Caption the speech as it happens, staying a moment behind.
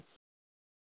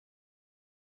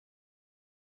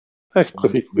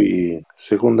Eccoci qui,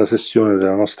 seconda sessione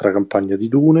della nostra campagna di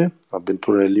Dune,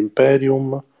 Avventure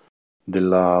nell'Imperium,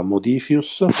 della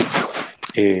Modifius,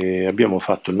 e abbiamo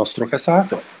fatto il nostro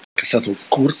casato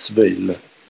Kurzweil,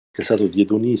 casato di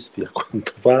edonisti a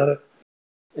quanto pare,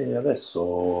 e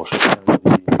adesso cerchiamo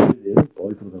di vedere un po'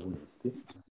 i protagonisti.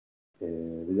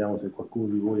 Vediamo se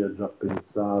qualcuno di voi ha già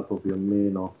pensato più o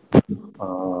meno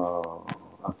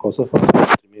a cosa fare,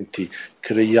 altrimenti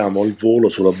creiamo al volo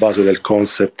sulla base del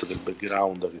concept del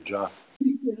background che già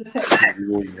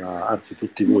voi, anzi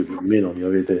tutti voi più o meno mi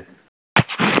avete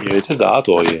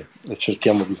dato, e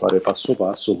cerchiamo di fare passo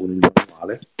passo con il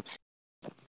manuale,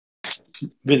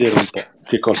 vedere un po'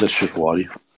 che cosa esce fuori.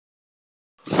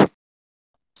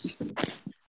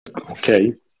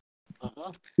 Ok?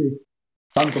 Sì.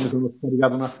 Tanto mi sono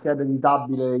scaricato una scheda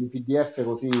editabile in PDF,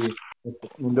 così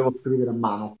non devo scrivere a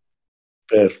mano.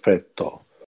 Perfetto.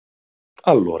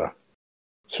 Allora,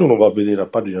 se uno va a vedere a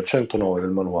pagina 109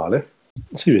 del manuale,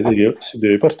 si vede che si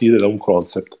deve partire da un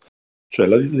concept, cioè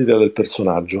l'idea del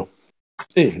personaggio,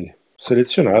 e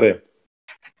selezionare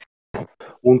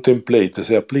un template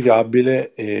se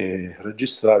applicabile e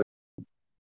registrare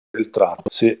il tratto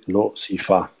se lo si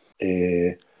fa.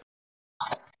 E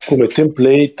come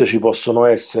template ci possono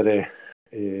essere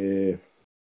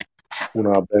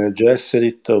una Bene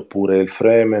Gesserit, oppure il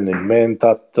Fremen, il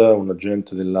Mentat, un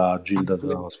agente della Gilda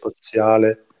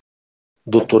Spaziale,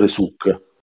 Dottore Suk.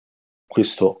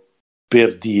 Questo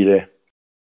per dire,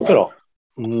 però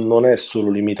non è solo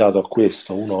limitato a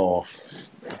questo. Uno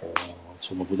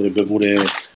insomma potrebbe pure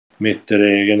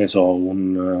mettere, che ne so,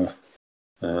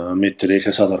 mettere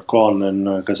Casato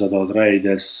Harkonnen, Casato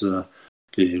Atreides,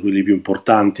 quelli più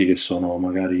importanti, che sono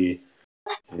magari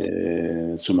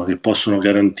insomma, che possono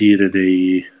garantire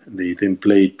dei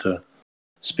template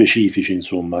specifici,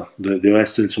 insomma. Deve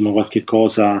essere, insomma, qualche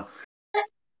cosa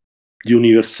di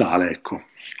universale, ecco.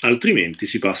 Altrimenti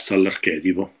si passa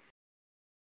all'archetipo.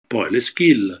 Poi le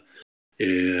skill,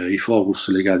 i focus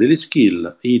legati alle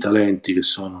skill, i talenti, che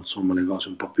sono, insomma, le cose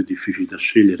un po' più difficili da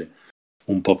scegliere,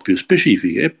 un po' più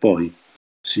specifiche, e poi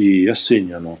si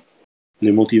assegnano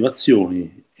le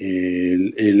motivazioni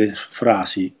e le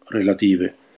frasi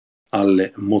relative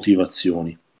alle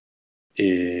motivazioni,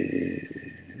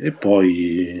 e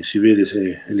poi si vede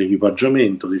se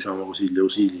l'equipaggiamento, diciamo così, gli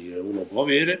ausili che uno può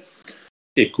avere,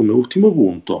 e come ultimo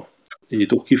punto i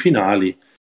tocchi finali,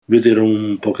 vedere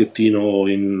un pochettino,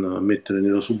 mettere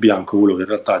nero su bianco quello che in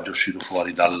realtà è già uscito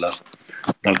fuori dal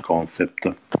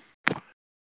concept.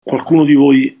 Qualcuno di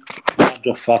voi ha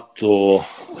già fatto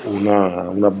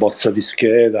una bozza di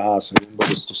scheda secondo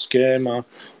questo schema,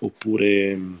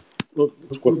 oppure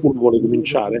qualcuno vuole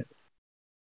cominciare?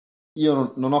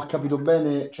 Io non ho capito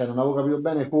bene, cioè non avevo capito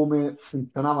bene come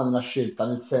funzionava nella scelta,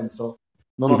 nel senso,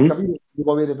 non ho Mhm. capito se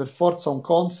devo avere per forza un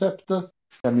concept,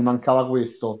 cioè mi mancava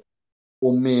questo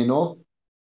o meno,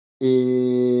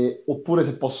 oppure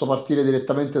se posso partire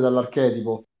direttamente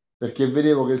dall'archetipo, perché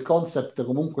vedevo che il concept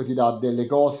comunque ti dà delle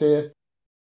cose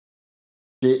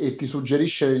e ti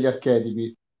suggerisce degli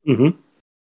archetipi. Mhm.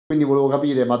 Quindi volevo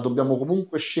capire, ma dobbiamo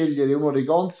comunque scegliere uno dei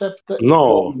concept e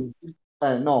No,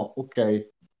 poi... no, ok.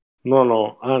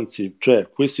 no, anzi, cioè,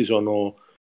 questi sono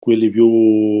quelli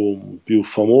più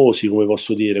famosi, come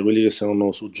posso dire, quelli che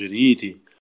sono suggeriti,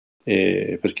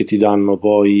 perché ti danno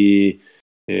poi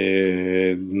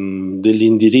degli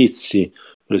indirizzi.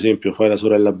 Per esempio, fai la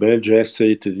sorella Bene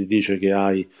Gesserit, ti dice che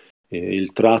hai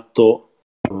il tratto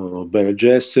Bene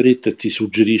Gesserit, e ti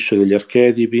suggerisce degli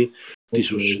archetipi, ti, Ok,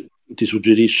 sus- ti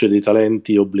suggerisce dei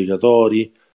talenti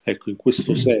obbligatori, ecco, in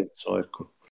questo senso,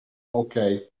 ecco.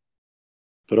 ok.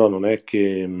 Però non è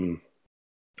che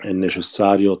è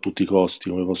necessario a tutti i costi,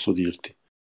 come posso dirti.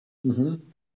 Mhm.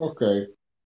 Ok.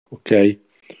 Ok?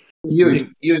 Io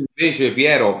invece,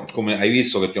 Piero, come hai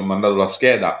visto che ti ho mandato la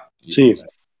scheda, Sì.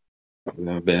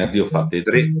 venerdì ho fatto i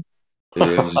tre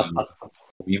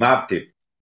i matti,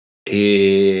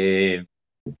 e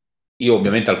io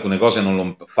ovviamente alcune cose non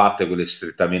le ho fatte, quelle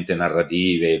strettamente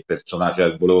narrative, personaggi,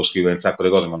 cioè, volevo scrivere un sacco di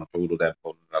cose, ma non ho avuto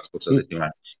tempo la scorsa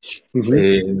settimana. Mhm.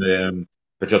 E,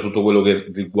 perciò tutto quello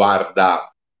che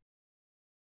riguarda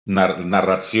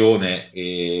narrazione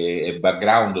e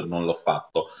background non l'ho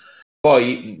fatto.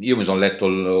 Poi io mi sono letto,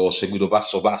 ho seguito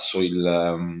passo passo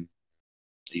il,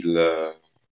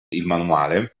 il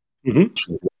manuale, Mhm.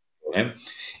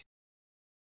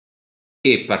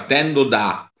 e partendo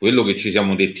da quello che ci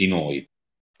siamo detti noi e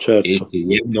Certo.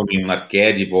 scegliendomi un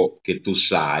archetipo che tu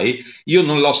sai, io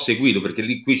non l'ho seguito perché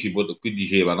lì qui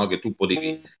diceva, no, che tu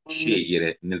potevi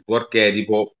scegliere nel tuo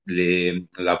archetipo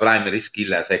la primary skill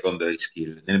e la secondary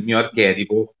skill. Nel mio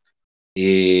archetipo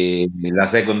e la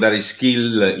secondary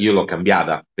skill io l'ho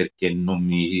cambiata perché non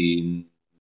mi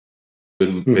per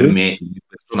Mhm. me il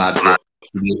personaggio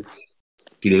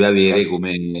ti deve avere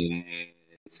come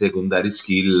secondary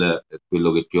skill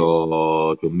quello che ti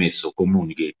ho messo,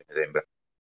 communicate, mi sembra.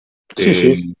 Sì,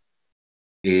 sì.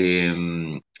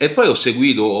 E, e poi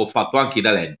ho fatto anche i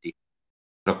talenti,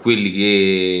 tra quelli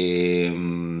che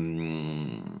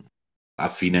a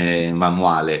fine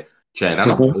manuale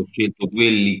c'erano, Mhm. ho scelto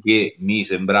quelli che mi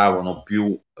sembravano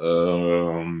più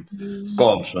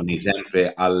consoni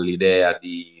sempre all'idea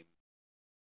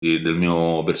del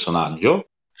mio personaggio.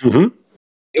 Mhm.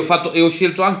 E ho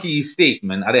scelto anche gli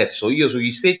statement. Adesso io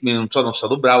sugli statement non sono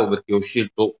stato bravo perché ho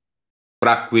scelto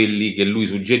fra quelli che lui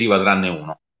suggeriva, tranne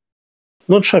uno.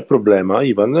 Non c'è problema,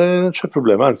 Ivan, non c'è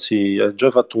problema, anzi hai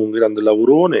già fatto un grande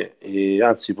lavorone e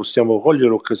anzi possiamo cogliere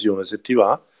l'occasione, se ti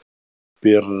va,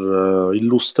 per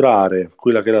illustrare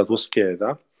quella che è la tua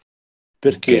scheda, Ok,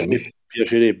 perché a me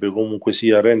piacerebbe comunque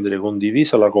sia rendere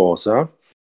condivisa la cosa,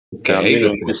 ok,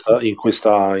 almeno perfetto.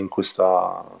 in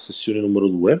questa sessione numero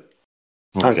 2,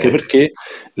 Ok, anche perché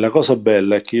la cosa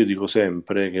bella è che io dico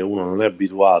sempre che uno non è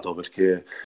abituato, perché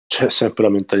c'è sempre la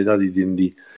mentalità di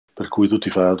D&D, per cui tu ti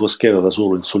fai la tua scheda da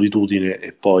solo in solitudine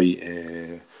e poi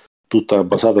tutta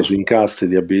basata su incastri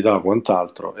di abilità o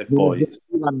quant'altro, e poi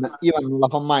Ivan non la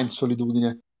fa mai in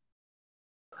solitudine.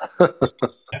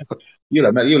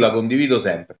 io la condivido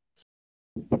sempre.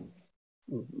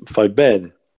 fai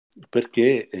bene,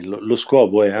 perché lo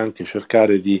scopo è anche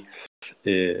cercare di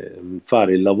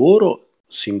fare il lavoro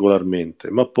singolarmente,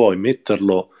 ma poi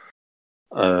metterlo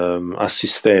a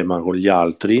sistema con gli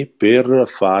altri per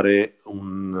fare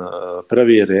per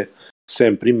avere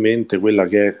sempre in mente quella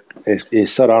che e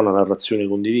sarà una narrazione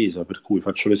condivisa. Per cui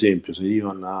faccio l'esempio: se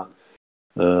Ivan ha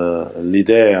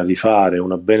l'idea di fare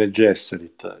una Bene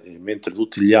Gesserit, e mentre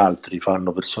tutti gli altri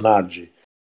fanno personaggi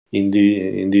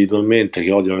individualmente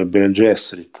che odiano le Bene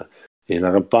Gesserit, e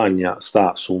la campagna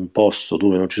sta su un posto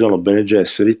dove non ci sono Bene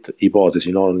Gesserit,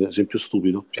 ipotesi, no? Un esempio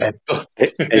stupido, Certo.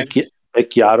 è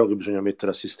chiaro che bisogna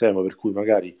mettere a sistema, per cui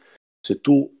magari se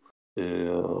tu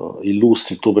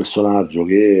illustri il tuo personaggio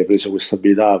che hai preso questa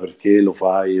abilità perché lo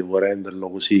fai, vuoi renderlo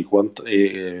così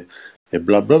e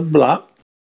bla bla bla,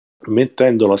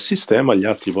 mettendolo a sistema gli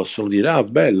altri possono dire: ah,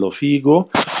 bello, figo,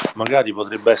 magari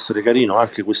potrebbe essere carino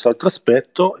anche quest'altro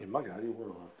aspetto, e magari uno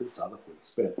non ha pensato a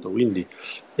quell'aspetto. Quindi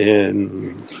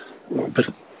ehm,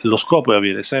 lo scopo è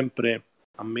avere sempre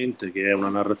a mente che è una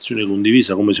narrazione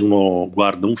condivisa, come se uno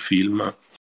guarda un film.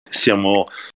 Stiamo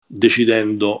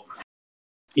decidendo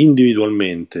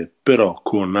individualmente, però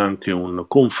con anche un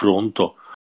confronto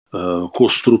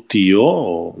costruttivo,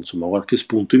 o insomma qualche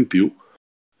spunto in più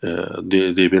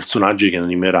dei personaggi che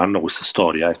animeranno questa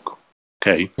storia, ecco.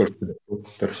 Ok? Perfetto,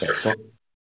 perfetto.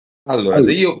 Allora,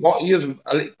 se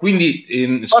Allora, quindi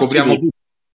parti scopriamo tu. tutto,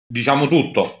 diciamo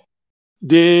tutto.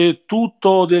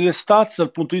 Tutto delle stats,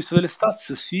 dal punto di vista delle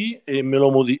stats, sì, e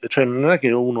cioè non è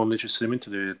che uno necessariamente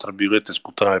deve, tra virgolette,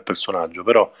 sputtanare il personaggio,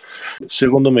 però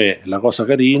secondo me la cosa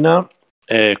carina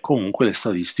è comunque le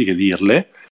statistiche,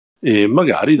 dirle, e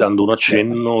magari dando un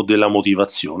accenno della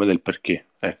motivazione del perché,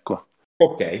 ecco.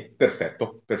 Ok,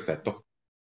 perfetto, perfetto.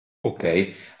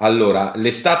 Ok, allora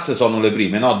le stats sono le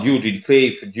prime, no? Duty,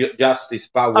 Faith, Justice,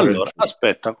 Power and Allora, Truth.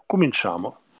 aspetta,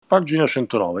 cominciamo. Pagina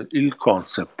 109, il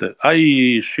concept.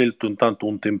 Hai scelto intanto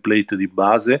un template di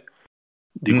base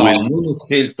di No, quelli? non ho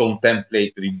scelto un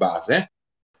template di base,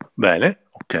 Bene,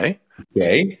 ok.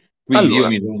 ok? Quindi io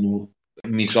Allora,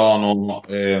 mi sono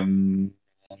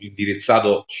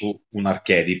indirizzato su un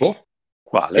archetipo e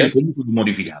quale? comunque l'ho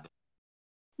modificato.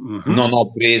 Mhm. Non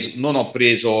ho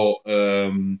preso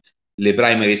le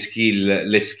primary skill,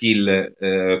 le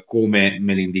skill come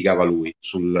me le indicava lui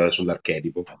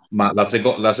sull'archetipo, ma la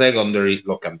secondary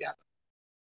l'ho cambiata.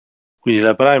 Quindi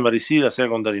la primary sì, la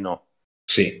secondary no.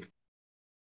 Sì,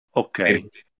 Ok, per-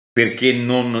 perché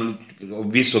ho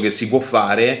visto che si può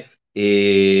fare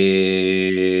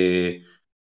e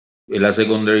la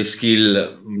secondary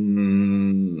skill,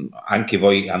 anche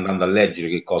poi andando a leggere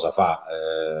che cosa fa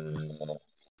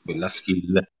quella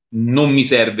skill, non mi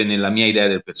serve nella mia idea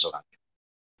del personaggio.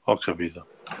 ho capito.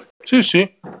 Sì,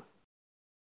 sì.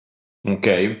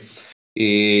 Ok?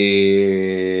 E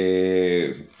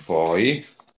poi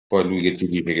lui che ti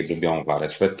dice che dobbiamo fare?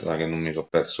 Aspetta che non mi sono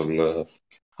perso il...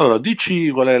 Allora, dici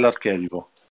qual è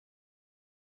l'archetipo.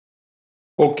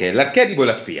 Ok, l'archetipo è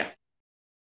la spia.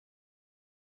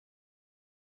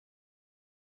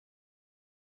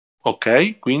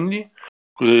 Ok, quindi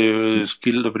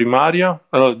skill primaria.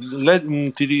 Allora,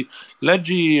 leggi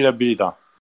le abilità.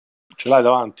 Ce l'hai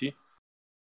davanti?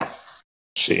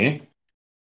 Sì.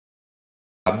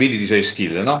 ability sono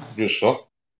skill, no? Giusto?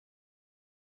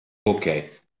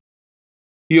 Ok.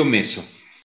 Io ho messo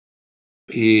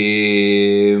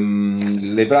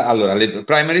allora, le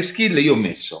primary skill io ho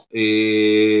messo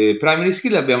primary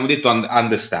skill abbiamo detto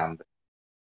understand.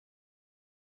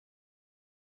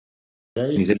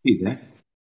 Mi Ok? sentite?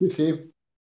 Sì, sì.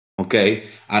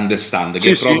 Ok? Understand,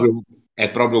 che Sì, sì.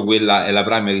 è proprio quella, è la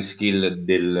primary skill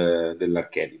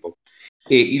dell'archetipo.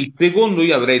 E il secondo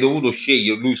io avrei dovuto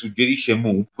scegliere, lui suggerisce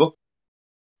move,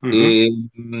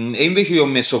 Mhm. e invece io ho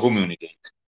messo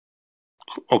communicate.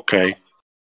 Ok.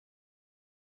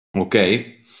 Ok?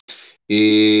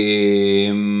 E,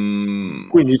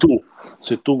 Quindi tu,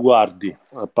 se tu guardi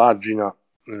la pagina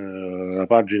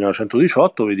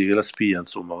 118, vedi che la spia,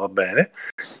 insomma, va bene.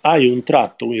 Hai un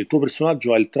tratto, quindi il tuo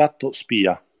personaggio ha il tratto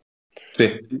spia.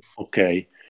 sì, Ok.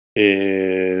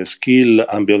 Skill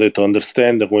abbiamo detto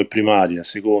understand come primaria,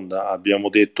 seconda abbiamo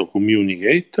detto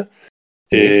communicate.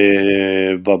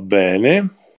 sì. Va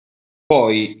bene.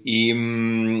 Poi,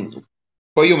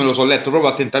 poi io me lo so letto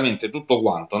proprio attentamente tutto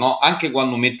quanto, no? Anche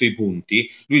quando metto i punti,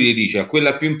 lui ti dice a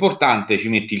quella più importante ci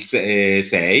metti il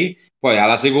 6, poi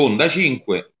alla seconda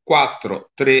 5,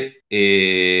 4, 3,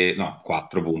 no,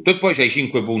 4 punti, e poi c'hai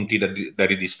 5 punti da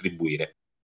ridistribuire.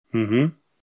 Mhm.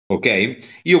 Ok?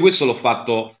 Io questo l'ho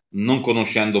fatto non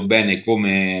conoscendo bene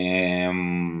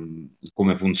come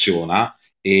funziona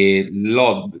e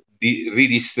l'ho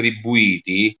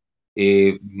ridistribuiti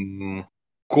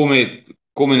come,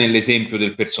 come nell'esempio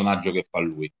del personaggio che fa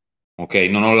lui. Ok?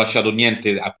 Non ho lasciato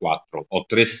niente a 4, ho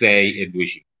 3, 6 e 2,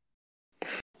 5.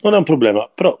 Non è un problema,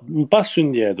 però un passo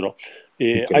indietro.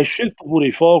 Ok. Hai scelto pure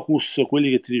i focus,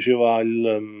 quelli che ti diceva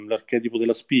l'archetipo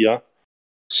della spia?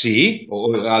 Sì,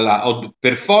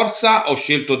 per forza ho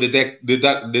scelto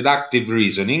deductive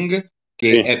reasoning, che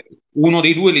Sì, è uno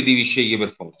dei due li devi scegliere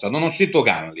per forza. Non ho scelto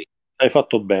Canli. hai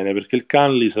fatto bene, perché il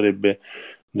Canli sarebbe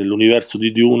nell'universo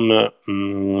di Dune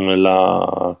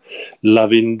la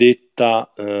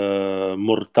vendetta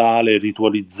mortale,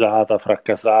 ritualizzata fra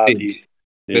casati. Sì,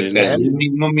 perfetto, No.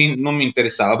 non mi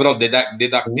interessava, però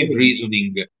deductive Ok.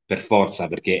 reasoning per forza,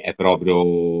 perché è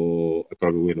proprio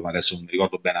quello, ma adesso non mi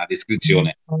ricordo bene la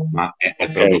descrizione, ma è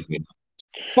Ok. proprio quello.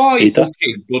 E Poi ho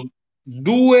scelto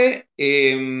due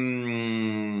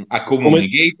a come,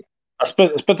 communicate,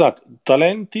 aspetta,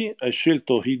 talenti, hai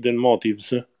scelto Hidden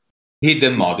Motives?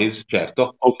 hidden motives,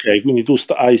 certo, Ok, quindi tu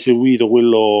hai seguito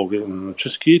quello che c'è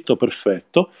scritto,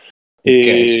 perfetto. ok,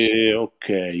 E,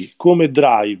 ok, come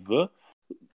drive,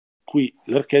 qui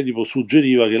l'archetipo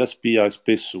suggeriva che la spia è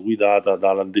spesso guidata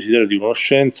dal desiderio di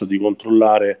conoscenza, di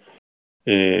controllare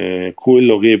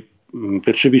quello che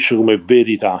percepisce come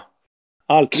verità.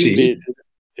 Altri sì, invece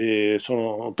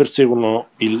perseguono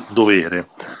il dovere.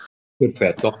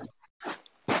 perfetto.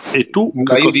 E tu che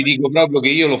Allora, io cosa ti hai? dico proprio che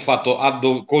io l'ho fatto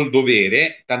col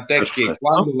dovere, tant'è che Perfetto.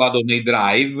 quando vado nei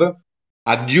drive,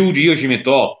 a duty io ci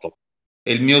metto 8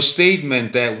 e il mio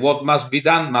statement è what must be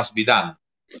done,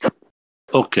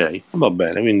 Ok, va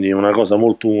bene, quindi una cosa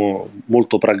molto,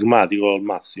 molto pragmatico al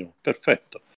massimo.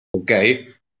 Perfetto.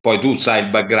 ok? Poi tu sai il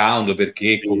background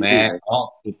perché, Sì, com'è,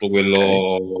 no? Tutto ok.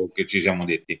 quello che ci siamo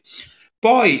detti.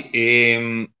 Poi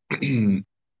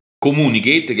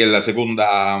communicate, che è la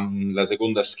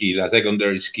seconda skill, la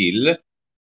secondary skill,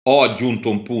 ho aggiunto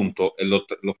un punto e l'ho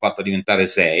fatta diventare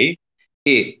 6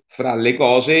 e fra le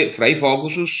cose, fra i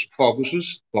focuses,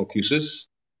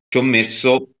 ci ho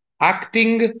messo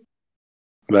acting,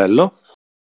 Bello.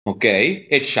 ok?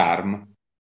 E charm,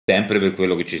 sempre per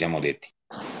quello che ci siamo detti.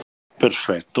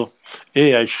 Perfetto.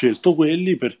 E hai scelto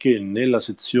quelli perché nella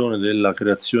sezione della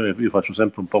creazione, io faccio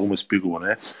sempre un po' come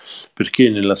spiegone, perché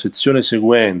nella sezione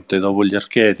seguente, dopo gli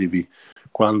archetipi,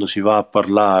 quando si va a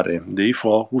parlare dei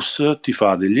focus, ti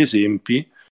fa degli esempi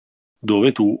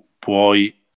dove tu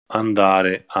puoi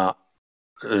andare a,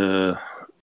 eh,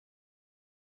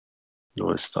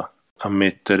 dove sta? A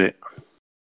mettere,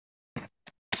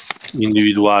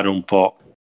 individuare un po'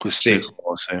 queste Sì,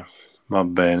 cose. Va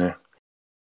bene.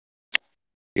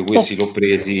 io Ok. questi l'ho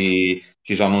presi,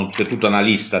 c'è tutta una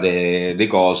lista di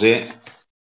cose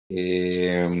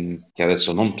che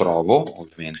adesso non trovo, Sì,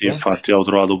 ovviamente, infatti l'ho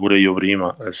trovato pure io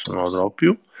prima, adesso non lo trovo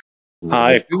più. non lo Ah,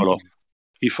 trovo più. eccolo.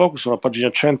 I focus sono a pagina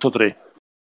 103.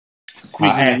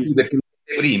 Quindi, Sì, perché lo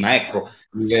vedete prima, ecco,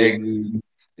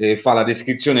 sì, fa la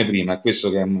descrizione prima, è questo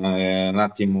che un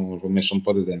attimo ci ho messo un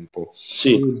po' di tempo.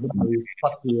 sì. Sì, bravi.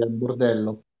 Infatti è un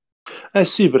bordello. Eh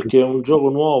sì, perché è un gioco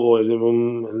nuovo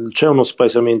e c'è uno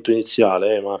spaesamento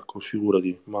iniziale, Marco,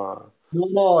 figurati. Ma No,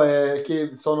 no, è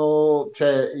che sono,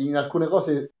 cioè, in alcune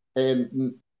cose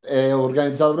è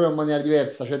organizzato proprio in maniera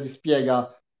diversa, cioè ti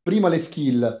spiega prima le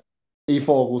skill i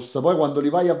focus, poi quando li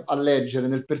vai a leggere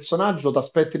nel personaggio ti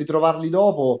aspetti di trovarli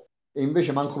dopo e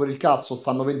invece manco per il cazzo,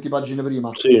 stanno 20 pagine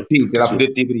prima. Sì, Sì, te l'avevo sì.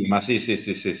 detti prima, sì, sì,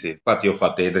 sì, sì, sì. Infatti io ho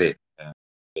fatte le tre.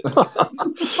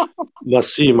 Ma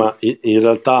sì, ma in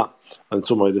realtà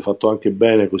insomma avete fatto anche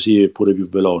bene così, è pure più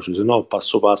veloce, se no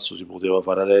passo passo si poteva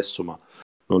fare adesso, ma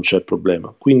non c'è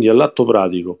problema. Quindi all'atto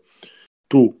pratico,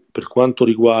 tu per quanto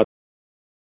riguarda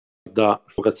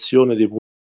l'allocazione dei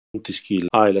punti skill,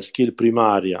 hai la skill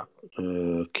primaria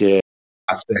che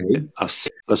A sei. è a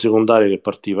la secondaria che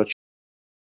partiva a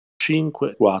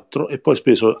 5, 4 e poi hai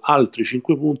speso altri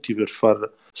 5 punti per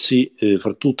far sì,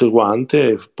 far tutte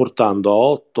quante, portando a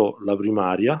 8 la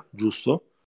primaria, giusto?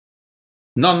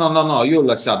 No, no, no, no, io ho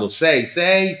lasciato 6,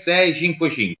 6, 6, 5,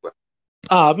 5.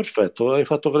 Ah, perfetto, hai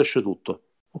fatto crescere tutto.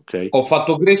 Ok. Ho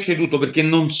fatto crescere tutto perché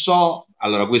non so,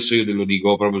 allora questo io te lo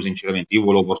dico proprio sinceramente, io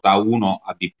volevo portare uno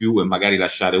a di più e magari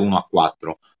lasciare uno a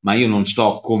 4, ma io non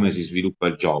so come si sviluppa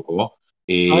il gioco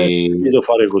Hai e deciso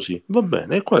fare così. Va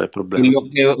bene, e qual è il problema?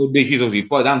 e ho deciso sì,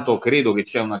 poi tanto credo che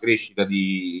c'è una crescita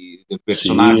del Sì,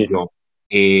 personaggio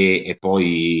e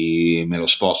poi me lo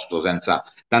sposto senza...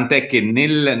 Tant'è che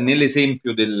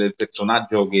nell'esempio del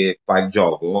personaggio che fa il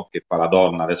gioco, che fa la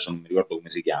donna, adesso non mi ricordo come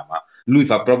si chiama, lui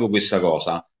fa proprio questa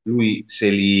cosa, lui se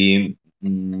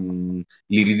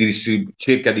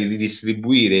cerca di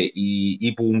ridistribuire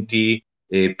i punti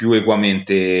più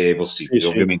equamente sì, possibile. sì.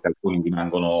 Ovviamente alcuni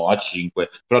rimangono a 5,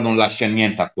 però non lascia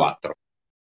niente a 4.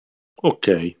 Ok,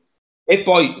 E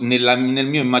poi nel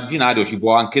mio immaginario ci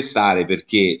può anche stare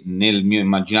perché nel mio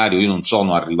immaginario io non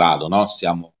sono arrivato, no?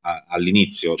 Siamo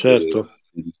all'inizio certo.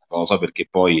 di cosa perché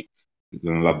poi,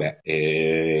 vabbè,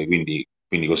 quindi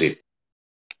così.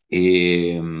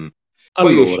 E,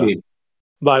 poi ho Allora, scelto,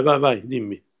 vai,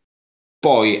 dimmi.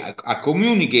 poi a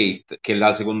Communicate, che è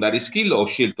la secondary skill, ho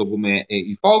scelto come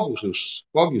i focuses,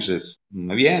 non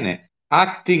mi viene,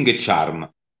 Acting e Charm,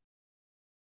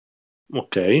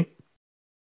 Ok,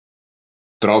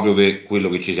 proprio per quello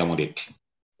che ci siamo detti.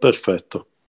 perfetto.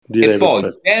 E Direi poi,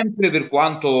 perfetto. sempre per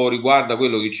quanto riguarda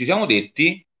quello che ci siamo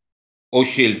detti, ho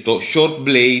scelto Short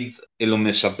Blades e l'ho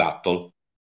messo a Battle,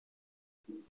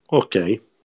 Ok,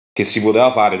 che si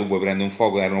poteva fare, tu puoi prendere un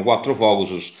focus, erano 4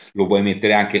 focus, lo puoi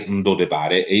mettere anche dove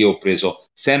pare, e io ho preso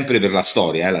sempre per la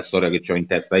storia che ho in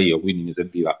testa io, quindi mi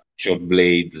serviva Short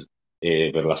Blades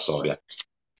per la storia.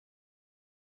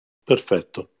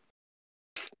 perfetto.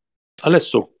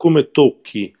 Adesso come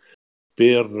tocchi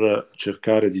per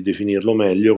cercare di definirlo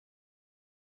meglio,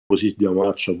 così diamo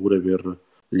marcia pure per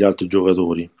gli altri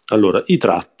giocatori. Allora, i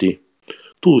tratti.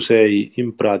 Tu sei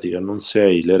in pratica, non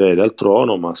sei l'erede al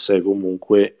trono, ma sei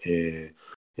comunque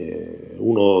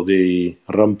uno dei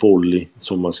rampolli,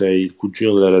 insomma, sei il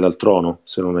cugino dell'erede al trono,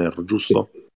 se non erro, Sì, giusto?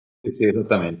 sì, sì,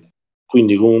 esattamente.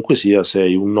 Quindi comunque sia,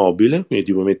 sei un nobile, quindi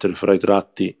ti puoi mettere fra i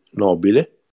tratti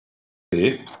nobile.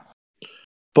 Sì.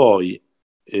 Poi,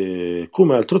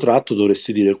 come altro tratto,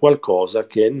 dovresti dire qualcosa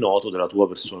che è noto della tua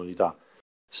personalità.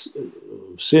 S-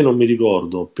 Se non mi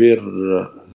ricordo,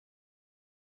 per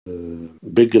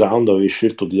background avevi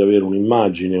scelto di avere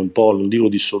un'immagine un po', non dico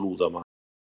dissoluta, ma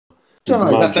No, no,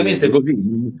 un'immagine esattamente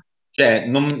così. Cioè,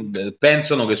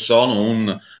 pensano che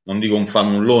sono non dico un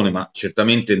fannullone, ma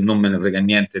certamente non me ne frega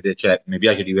niente, cioè, mi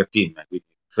piace divertirmi, quindi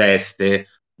feste,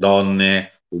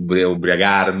 donne,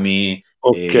 ubriacarmi,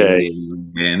 ok,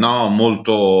 no,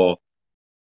 molto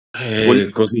Vogli-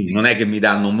 così, non è che mi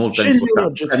danno molta scegli un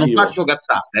importanza. Non aggettivo. faccio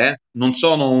cazzate, non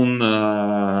sono un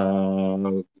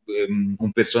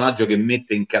personaggio che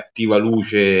mette in cattiva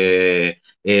luce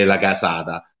la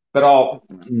casata, però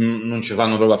non ci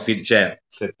fanno proprio cioè,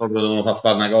 se proprio devono far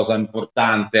fare una cosa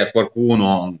importante a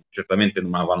qualcuno, certamente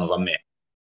non me la fanno fare a me.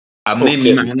 A me Ok,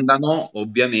 mi mandano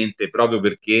ovviamente proprio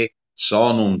perché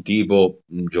sono un tipo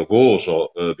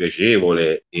giocoso,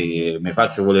 piacevole e mi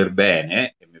faccio voler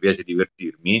bene e mi piace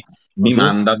divertirmi, mi mhm,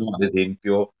 mandano ad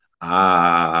esempio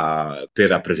per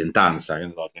rappresentanza, che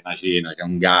ne so, c'è una cena, c'è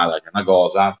un gala, c'è una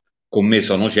cosa, con me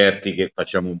sono certi che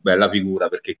facciamo bella figura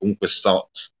perché comunque so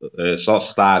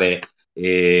stare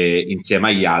insieme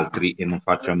agli altri e non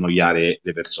faccio annoiare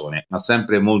le persone, ma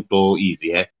sempre molto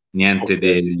easy, niente ok,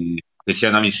 se c'è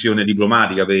una missione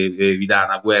diplomatica per evitare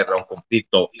una guerra, un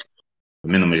conflitto, a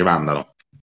me non mi ci mandano.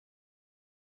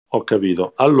 ho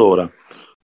capito. Allora,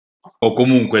 O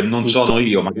comunque non int- sono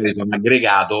io, magari sono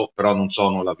aggregato, però non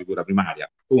sono la figura primaria.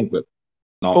 Comunque,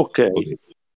 no, ok, così.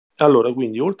 allora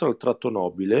quindi oltre al tratto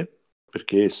nobile,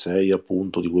 perché sei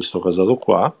appunto di questo casato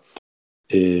qua,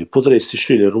 potresti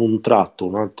scegliere un tratto,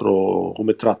 un altro,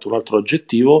 come tratto, un altro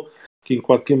aggettivo che in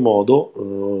qualche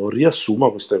modo riassuma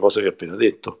queste cose che hai appena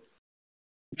detto.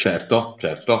 Certo,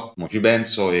 certo, mo ci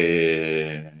penso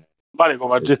e Vale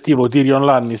come aggettivo Tyrion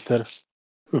Lannister.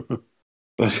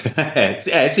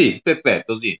 Sì,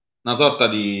 perfetto, sì. Una sorta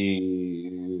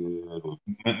di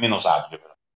meno saggio,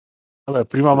 però. Vabbè,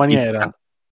 prima maniera.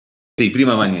 Sì,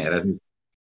 prima maniera. Sì.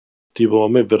 Tipo, a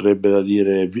me verrebbe da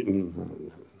dire,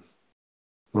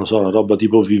 non so, una roba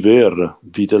tipo viver,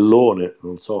 vitellone,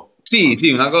 non so. Sì,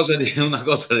 sì, una cosa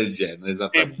del genere,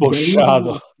 esattamente.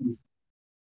 Bosciato.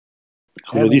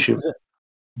 Come dici?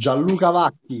 Gianluca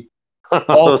Vacchi.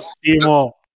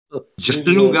 Ottimo.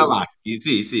 Gianluca Vacchi,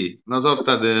 sì, sì, una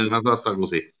sorta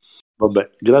così.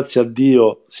 Vabbè, grazie a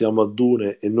Dio siamo a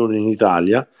Dune e non in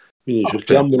Italia, quindi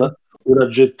cerchiamo Certo. un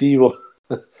aggettivo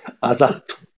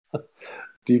adatto.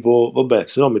 Tipo, vabbè,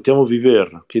 se no mettiamo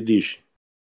viver, che dici?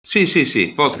 Sì, sì,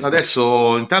 sì.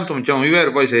 Adesso intanto mettiamo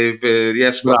vivere, poi se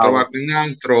riesco a Bravo. trovarne un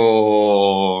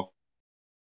altro.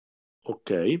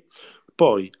 Ok.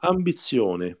 Poi,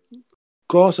 ambizione.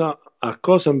 A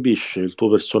cosa ambisce il tuo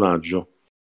personaggio?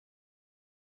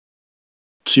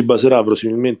 Si baserà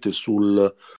verosimilmente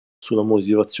sulla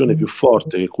motivazione più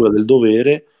forte, che è quella del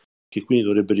dovere, che quindi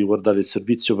dovrebbe riguardare il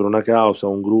servizio per una causa,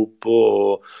 un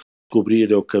gruppo,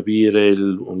 scoprire o capire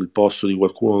il posto di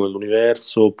qualcuno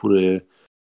nell'universo, oppure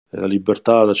la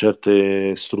libertà da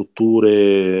certe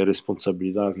strutture e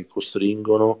responsabilità che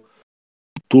costringono.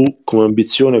 Tu come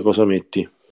ambizione cosa metti?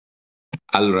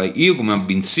 Allora, io come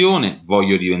ambizione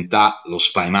voglio diventare lo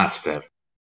Spy Master.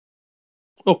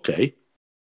 Ok,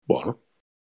 buono,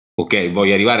 Ok,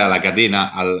 voglio arrivare alla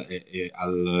catena, al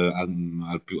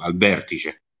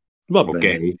vertice. va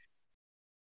bene, Ok?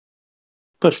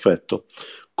 perfetto.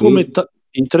 E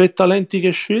I tre talenti che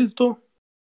hai scelto?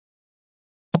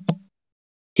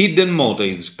 hidden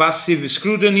motives, passive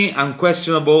scrutiny,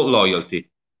 unquestionable loyalty.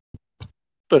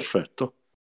 Perfetto.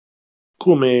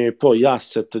 Come poi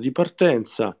asset di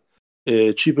partenza,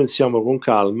 ci pensiamo con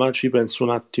calma, ci penso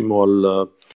un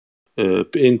attimo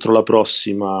entro la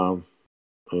prossima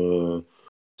eh,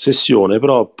 sessione,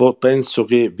 però penso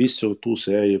che, visto che tu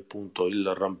sei appunto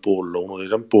il rampollo, uno dei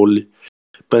rampolli,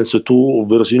 penso che tu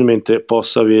verosimilmente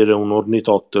possa avere un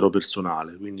ornitottero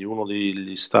personale, quindi uno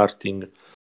degli starting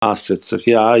assets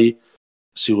che hai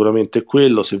sicuramente è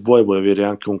quello. Se vuoi puoi avere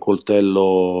anche un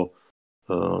coltello,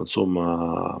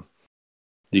 insomma,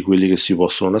 di quelli che si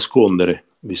possono nascondere,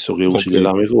 visto che usi Ok. le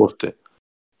lame corte.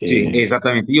 Sì, E...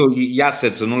 esattamente. Io gli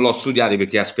assets non l'ho studiati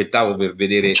perché aspettavo per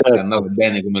vedere se andava Certo,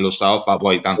 bene come lo stavo a fare,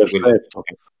 poi tanto quello perfetto.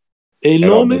 E il è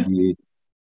roba nome? di.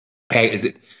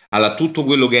 Allora, tutto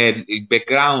quello che è il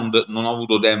background non ho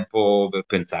avuto tempo per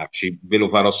pensarci, ve lo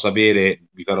farò sapere,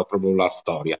 vi farò proprio la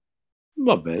storia.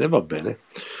 Va bene, va bene.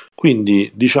 Quindi,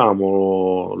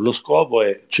 diciamo, lo scopo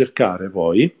è cercare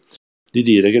poi di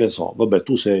dire, che ne so, vabbè,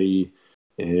 tu sei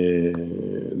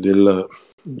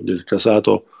del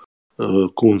casato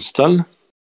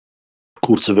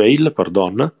Kurzweil,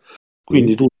 pardon,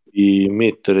 quindi Sì. tu devi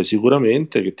mettere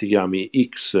sicuramente che ti chiami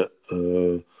X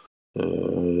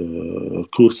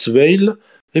Kurzweil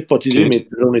e poi ti devi Sì.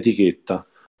 mettere un'etichetta.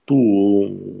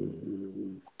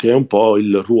 Tu, che è un po'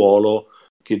 il ruolo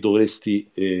che dovresti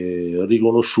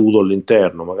riconosciuto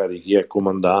all'interno, magari chi è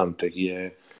comandante, chi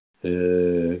è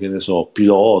che ne so,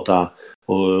 pilota,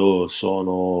 o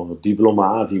sono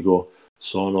diplomatico,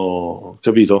 sono,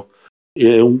 capito?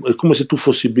 È come se tu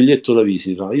fossi il biglietto da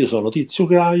visita. Io sono Tizio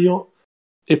Caio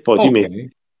e poi ti Ok,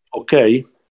 metti, ok?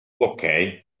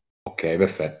 ok, ok,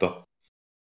 perfetto.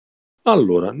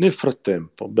 Allora, nel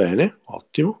frattempo, bene,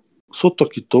 ottimo. Sotto a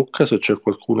chi tocca, se c'è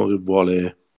qualcuno che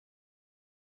vuole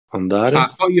andare.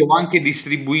 Ah, poi io ho anche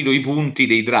distribuito i punti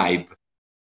dei drive.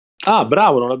 Ah,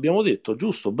 bravo, non l'abbiamo detto,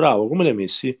 giusto, bravo, come li hai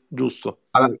messi? Giusto,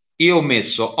 Allora, io ho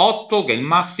messo 8 che è il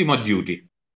massimo a duty,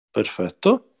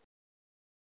 perfetto,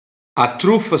 a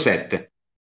truth 7,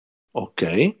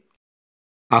 ok,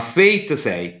 a fate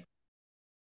 6,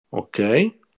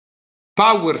 ok,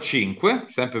 power 5,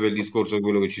 sempre per il discorso di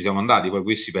quello che ci siamo andati, poi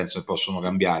questi penso che possono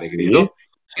cambiare, sì, credo,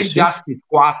 sì, e sì, justice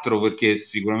 4 perché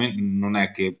sicuramente non è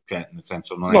che, cioè, nel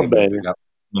senso non è va che bene.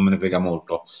 non me ne frega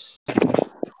molto.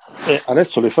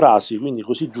 Adesso le frasi, quindi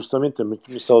così giustamente mi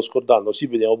stavo scordando, sì,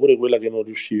 vediamo pure quella che non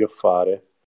riuscivi a fare.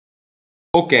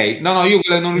 Ok, no, no, io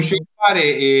quelle non riuscivo a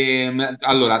fare,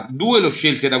 allora, due l'ho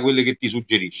scelte da quelle che ti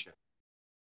suggerisce.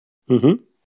 Mhm.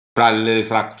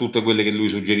 Fra tutte quelle che lui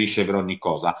suggerisce per ogni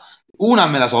cosa. Una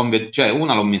me la so, cioè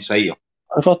una l'ho messa io,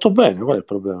 Hai fatto bene, qual è il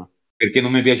problema? perché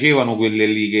non mi piacevano quelle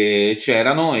lì che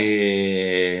c'erano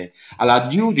e alla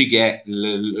Duty che è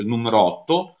il numero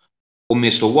 8 ho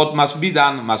messo what must be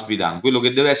done, quello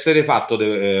che deve essere fatto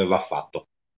va fatto,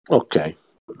 Ok,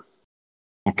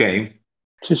 ok?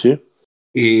 sì, sì.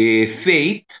 E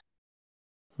Fate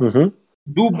Mhm.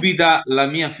 dubita la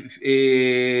mia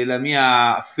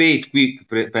fate, qui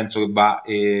penso che va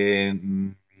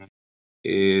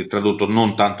tradotto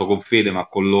non tanto con fede, ma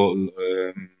con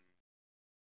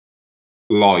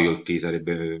loyalty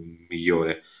sarebbe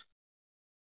migliore.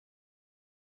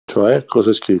 Cioè,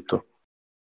 cosa è scritto?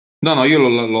 No, io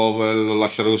l'ho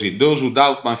lasciato così. Those who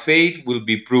doubt my fate will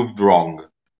be proved wrong.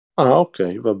 Ah,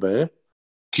 ok, va bene.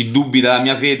 Chi dubita della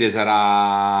mia fede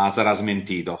sarà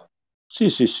smentito. Sì,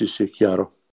 sì, sì, sì,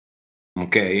 chiaro.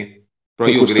 Ok? Però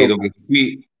In io questo... credo che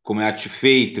qui, come Hatch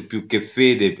Fate, più che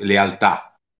fede,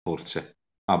 lealtà, forse.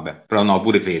 Vabbè, però no,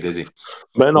 pure fede, sì.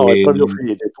 Beh, no, è proprio E-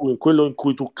 fede. Tu, in quello in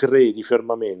cui tu credi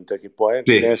fermamente, che può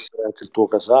anche sì, essere anche il tuo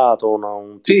casato,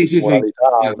 un tipo sì, di sì, sì.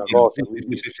 moralità, Piano, una piano. cosa, Sì, sì, sì,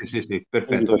 quindi... sì, sì, sì. quindi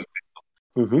Perfetto, perfetto.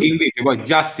 Mhm. E invece poi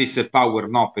Justice e Power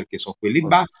no, perché sono quelli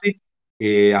bassi,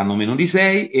 e hanno meno di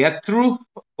 6, e a Truth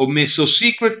ho messo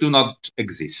Secret do not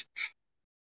exist.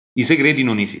 I segreti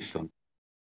non esistono.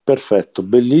 Perfetto,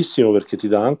 bellissimo perché ti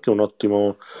dà anche un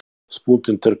ottimo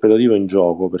spunto interpretativo in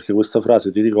gioco, perché questa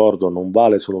frase, ti ricordo, non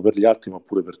vale solo per gli altri, ma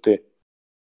pure per te.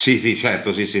 Sì, sì,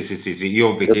 certo, sì, sì, sì, sì, sì.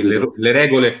 Io perché Capito? le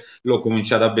regole l'ho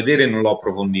cominciato a vedere e non l'ho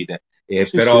approfondite, Sì,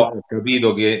 sì. però ho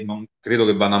capito che non credo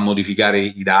che vanno a modificare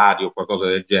i dati o qualcosa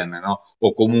del genere, no?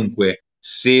 O comunque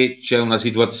se c'è una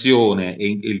situazione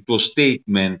e il tuo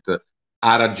statement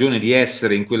ha ragione di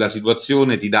essere in quella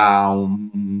situazione, ti dà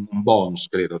un bonus,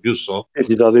 credo, giusto? E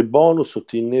ti dà dei bonus o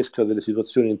ti innesca delle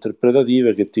situazioni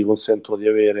interpretative che ti consentono di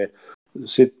avere,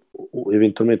 se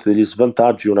eventualmente degli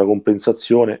svantaggi, una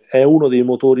compensazione. È uno dei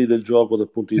motori del gioco dal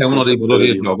punto di È vista uno dei motori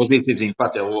del interpretativo. gioco. Sì, sì, sì,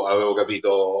 infatti avevo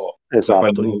capito, cioè, poi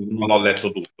Esatto. non l'ho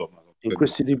letto tutto. In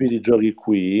questi tipi di giochi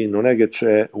qui non è che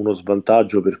c'è uno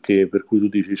svantaggio perché, per cui tu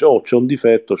dici, oh, c'è un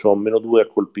difetto, c'ho meno 2 a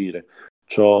colpire,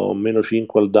 c'ho meno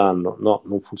 5 al danno. No,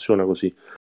 non funziona così.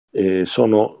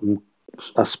 Sono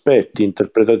aspetti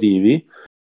interpretativi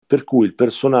per cui il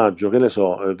personaggio, che ne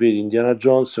so, vedi Indiana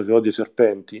Jones che odia i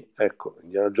serpenti, ecco,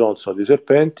 Indiana Jones odia i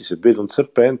serpenti, se vede un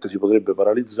serpente si potrebbe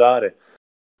paralizzare,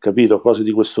 capito? Cose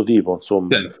di questo tipo,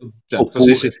 insomma. Certo, certo,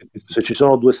 sì, sì, Oppure, sì, sì, se ci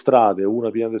sono due strade,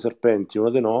 una piena di serpenti e una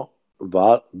di no,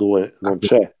 va dove non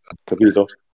c'è, capito?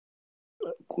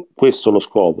 certo. Questo è lo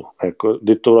scopo, ecco,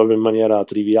 detto proprio in maniera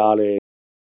triviale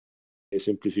e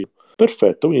semplificato.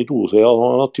 Perfetto, quindi tu sei a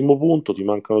un ottimo punto, ti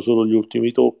mancano solo gli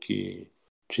ultimi tocchi,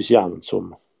 ci siamo,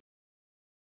 insomma.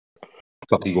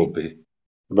 Fatti i compiti.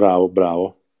 Bravo,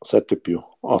 bravo, 7 più,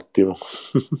 ottimo.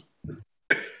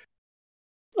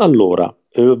 Allora,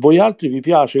 voi altri vi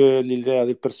piace l'idea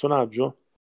del personaggio?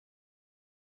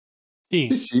 Sì,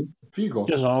 Sì, sì, figo.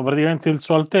 io sono praticamente il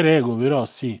suo alter ego, però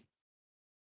sì.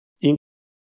 In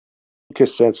che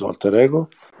senso alter ego?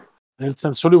 Nel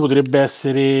senso lui potrebbe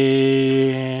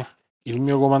essere il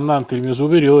mio comandante, il mio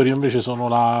superiore, io invece sono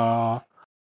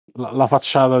la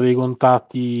facciata dei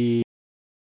contatti.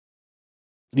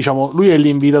 Diciamo, lui è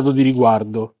l'invitato di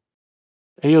riguardo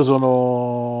e io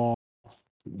sono,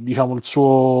 diciamo, il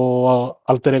suo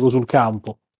alter ego sul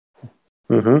campo,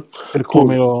 Mhm. per Tu,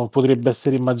 come potrebbe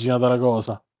essere immaginata la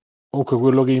cosa. Comunque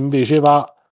quello che invece va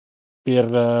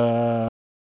per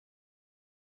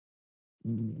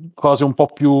cose un po'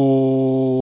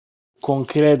 più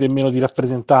concrete e meno di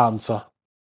rappresentanza.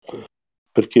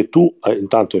 perché tu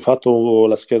intanto hai fatto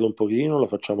la scheda un pochino, la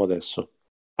facciamo adesso.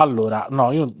 Allora,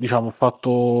 no, io diciamo ho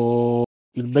fatto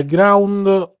il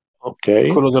background, Ok.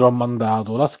 quello te l'ho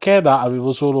mandato. La scheda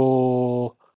avevo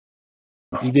solo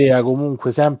idea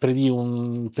comunque sempre di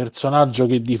un personaggio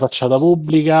che di facciata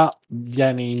pubblica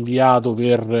viene inviato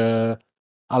per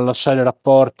allacciare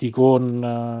rapporti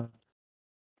con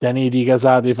pianeti,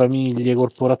 casate, famiglie,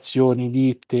 corporazioni,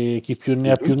 ditte, chi più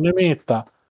ne ha Mhm. più ne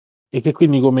metta, e che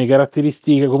quindi come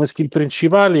caratteristica, come skill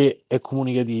principale è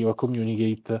comunicativo, è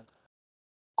communicate.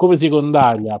 Come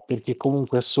secondaria, perché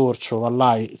comunque è sorcio, va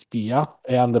là e spia,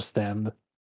 è understand.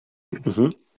 Mhm.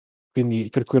 Quindi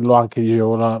per quello anche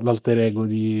dicevo l'alter ego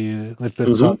del Mhm.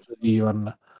 personaggio di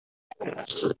Ivan.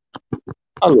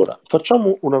 Allora,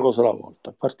 facciamo una cosa alla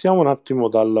volta. Partiamo un attimo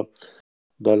da un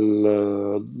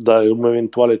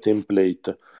eventuale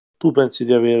template. Tu pensi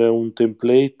di avere un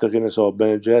template, che ne so,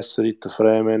 Bene Gesserit,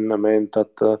 Fremen,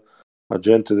 Mentat,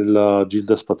 agente della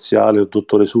Gilda Spaziale o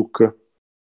Dottore Suk?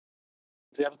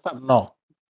 In realtà no,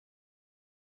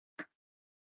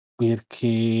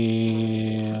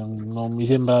 perché non mi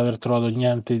sembra di aver trovato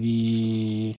niente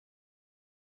di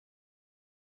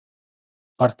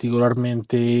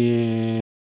particolarmente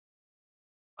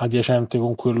adiacente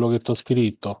con quello che t'ho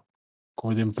scritto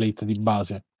come template di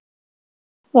base.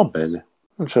 Va bene,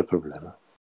 non c'è problema.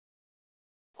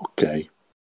 Ok.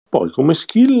 Poi come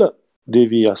skill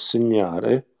devi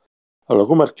assegnare... Allora,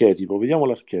 come archetipo, vediamo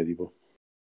l'archetipo.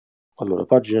 Allora,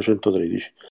 pagina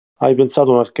 113. Hai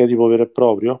pensato a un archetipo vero e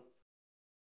proprio?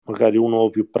 Magari uno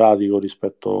più pratico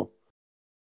rispetto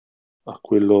a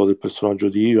quello del personaggio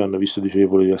di Ivan, visto che dicevi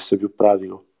volevi essere più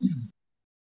pratico.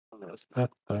 Allora,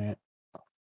 aspetta che...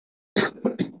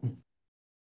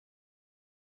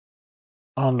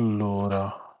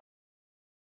 Allora...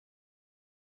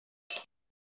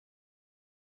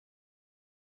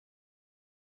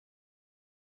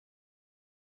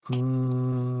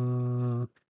 Mm,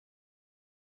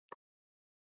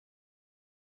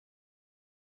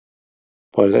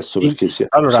 Poi adesso perché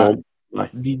allora, siamo... Vai.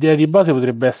 l'idea di base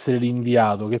potrebbe essere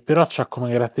l'inviato, che però ha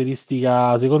come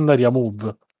caratteristica secondaria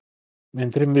move,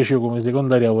 mentre invece io come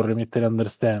secondaria vorrei mettere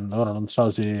understand. Ora non so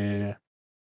se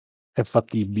è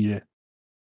fattibile.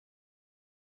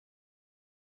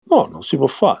 No, non si può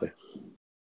fare.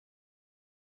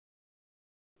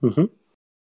 Mhm.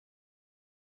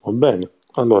 Va bene.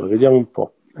 Allora, vediamo un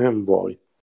po'. Envoy.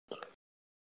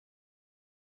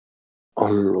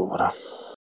 Allora,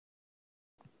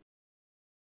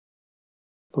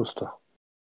 dove sta?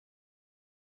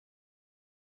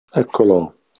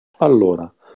 Eccolo.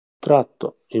 Allora,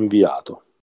 tratto inviato.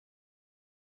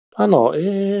 Ah no,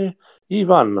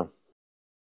 Ivan.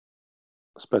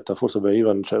 Aspetta, forse per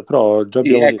Ivan c'è, però già Sì,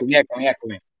 abbiamo detto.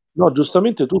 eccomi. No,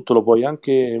 giustamente tutto lo puoi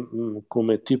anche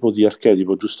come tipo di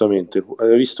archetipo, giustamente.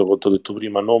 Hai visto quanto ho detto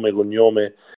prima, nome,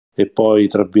 cognome e poi,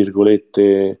 tra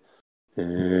virgolette,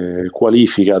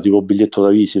 qualifica, tipo biglietto da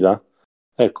visita?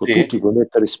 Ecco, tu Sì? ti puoi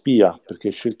mettere spia, perché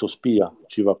hai scelto spia,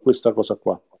 ci va questa cosa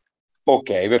qua. Ok,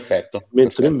 perfetto,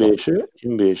 Mentre perfetto.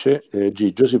 invece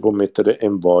Gigio si può mettere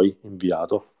envoy,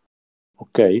 inviato.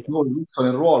 Ok? Voi tutto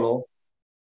nel ruolo?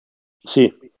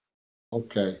 Sì,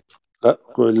 Ok.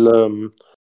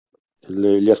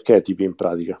 gli archetipi in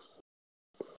pratica.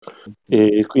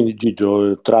 E quindi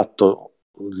Gigio tratto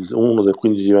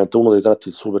quindi diventa uno dei tratti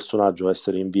del suo personaggio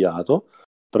essere inviato.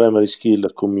 Primary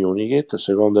skill communicate,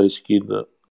 secondary skill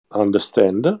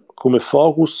understand. Come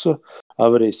focus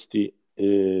avresti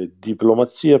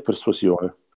diplomazia e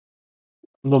persuasione.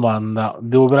 Domanda,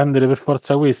 devo prendere per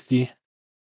forza questi?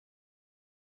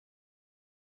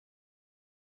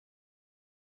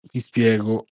 Ti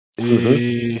spiego.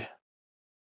 Mhm.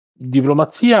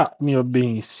 Diplomazia mi va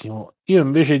benissimo. Io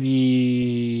invece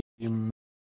di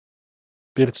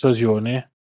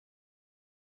persuasione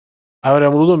avrei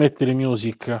voluto mettere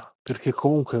music, perché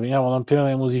comunque veniamo da un piano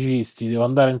dei musicisti, devo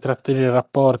andare a intrattenere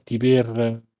rapporti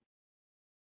per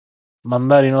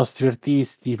mandare i nostri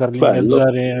artisti, farli Bello,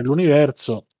 ingaggiare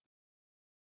nell'universo.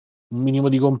 Un minimo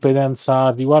di competenza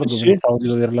al riguardo sì, pensavo di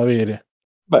doverla avere.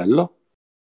 bello.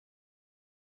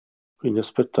 Quindi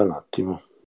aspetta un attimo.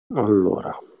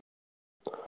 Allora,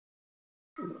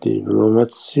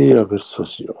 diplomazia,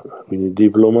 persuasione. Quindi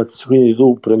diplomazia, quindi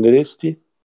tu prenderesti?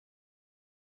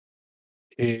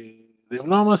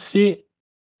 Diplomacy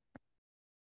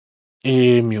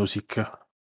e music.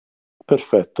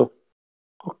 Perfetto.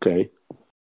 Ok.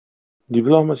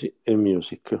 Diplomacy e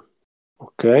music.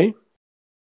 Ok.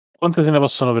 Quante se ne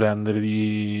possono prendere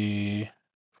di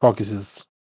focuses?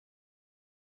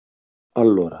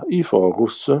 Allora, i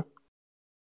focus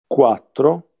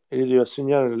 4 e li devi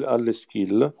assegnare alle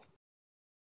skill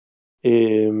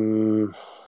e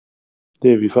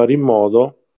devi fare in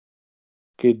modo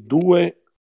che 2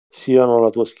 siano la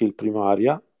tua skill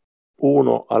primaria,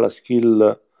 uno alla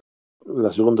skill,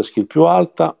 la seconda skill più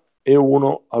alta e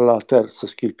uno alla terza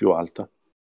skill più alta.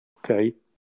 Ok?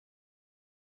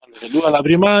 Allora, 2 alla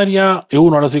primaria e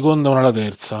 1 alla seconda e 1 alla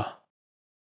terza.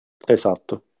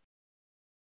 Esatto.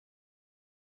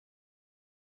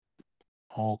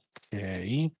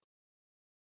 Ok.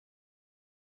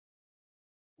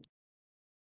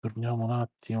 Torniamo un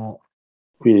attimo.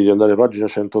 Quindi devi andare a pagina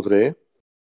 103.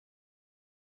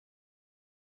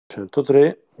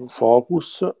 103,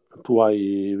 focus, tu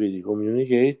hai, vedi,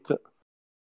 communicate,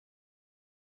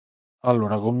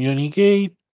 Allora,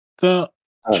 communicate,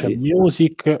 c'è hai,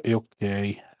 music e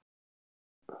ok.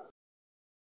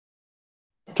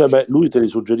 cioè beh, lui te li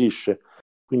suggerisce,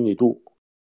 quindi tu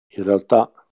in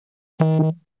realtà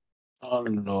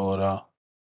Allora,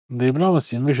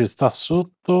 diplomacy invece sta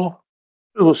sotto.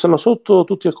 stanno sotto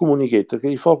tutti a communicate, che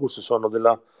i focus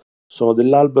sono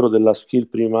dell'albero della skill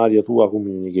primaria tua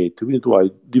communicate, quindi tu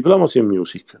hai diplomacy e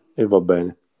music e va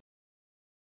bene.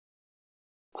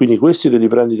 Quindi questi te li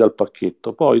prendi dal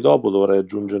pacchetto, poi dopo dovrai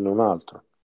aggiungerne un altro.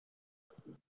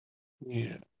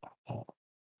 Oh,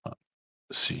 ah,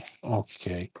 sì,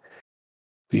 ok.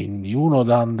 Quindi uno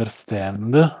da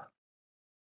understand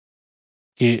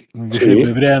che mi Sì,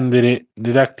 piacerebbe prendere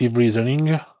detective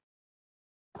reasoning.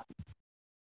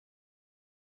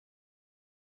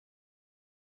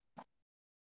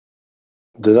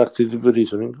 Deductive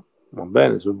reasoning, va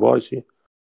bene, se vuoi, sì.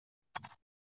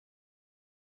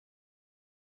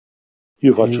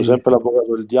 Io faccio sempre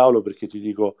l'avvocato del diavolo perché ti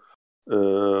dico,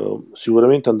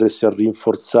 sicuramente andresti a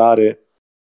rinforzare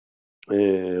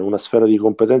una sfera di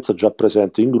competenza già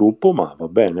presente in gruppo, ma va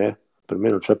bene, per me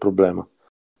non c'è problema,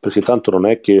 perché tanto non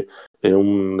è che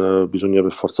bisogna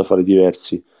per forza fare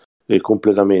diversi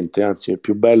completamente, anzi è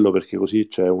più bello perché così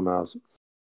ci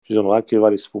sono anche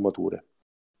varie sfumature.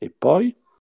 E poi?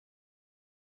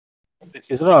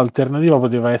 Perché sennò l'alternativa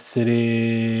poteva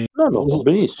essere No, va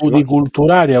benissimo. studi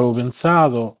culturali, avevo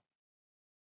pensato.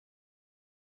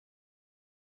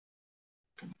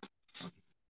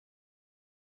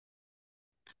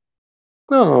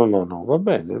 No, va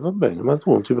bene, ma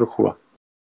tu non ti preoccupare.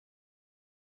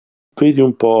 Vedi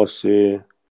un po' se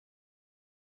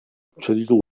c'è di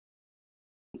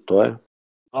tutto, eh.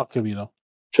 Ho capito.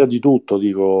 C'è di tutto,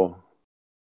 dico.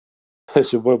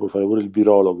 Se vuoi puoi fare pure il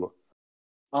virologo.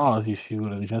 No, sì,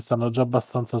 figurati, ce ne stanno già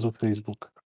abbastanza su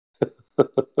Facebook.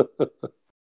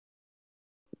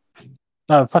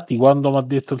 No, infatti quando mi ha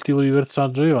detto il tipo di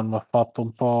personaggio io mi ha fatto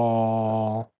un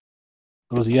po'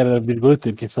 rosicare tra virgolette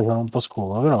perché facevano un po'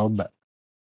 scopa, però vabbè.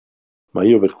 Ma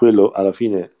io per quello alla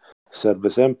fine serve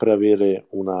sempre avere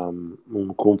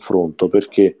un confronto,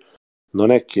 perché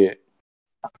non è che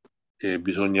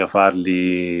bisogna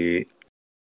farli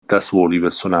da soli i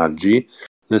personaggi,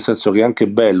 nel senso che è anche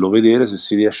bello vedere se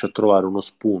si riesce a trovare uno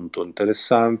spunto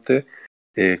interessante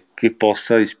che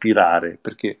possa ispirare,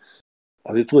 perché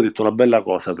tu hai detto una bella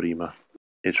cosa prima,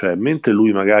 e cioè mentre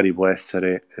lui magari può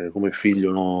essere come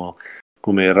figlio, no,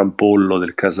 come rampollo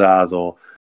del casato,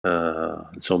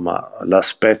 insomma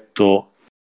l'aspetto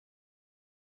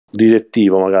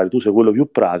direttivo, magari tu sei quello più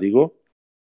pratico,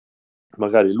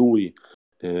 magari lui,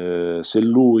 se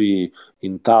lui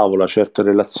intavola certe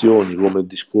relazioni, come il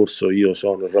discorso io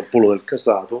sono il rampollo del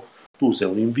casato, tu sei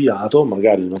un inviato,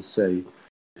 magari non sei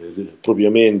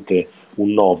propriamente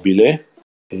un nobile,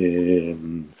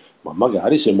 ma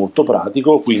magari sei molto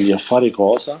pratico, quindi a fare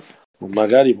cosa?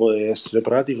 Magari può essere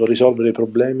pratico a risolvere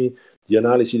problemi di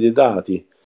analisi dei dati,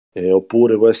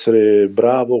 oppure può essere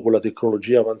bravo con la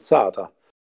tecnologia avanzata.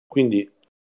 Quindi,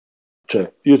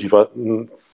 cioè, io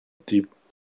ti-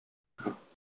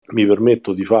 mi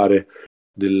permetto di fare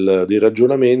dei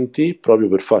ragionamenti proprio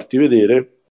per farti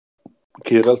vedere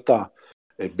che in realtà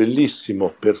è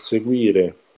bellissimo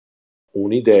perseguire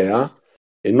un'idea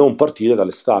e non partire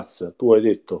dalle stats. Tu hai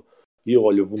detto, io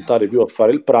voglio puntare più a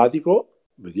fare il pratico,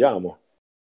 vediamo.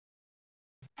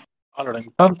 Allora,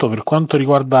 intanto per quanto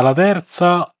riguarda la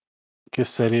terza, che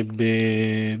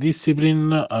sarebbe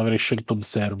Discipline, avrei scelto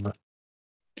Observe.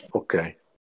 Ok.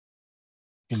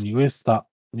 Quindi questa,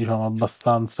 diciamo,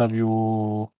 abbastanza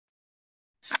più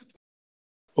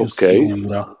Ok,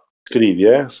 sicura. scrivi,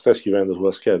 stai scrivendo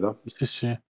sulla scheda? Sì,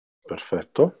 sì.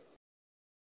 Perfetto.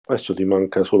 Adesso ti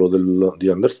manca solo di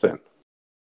understand.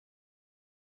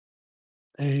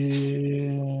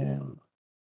 Ehm,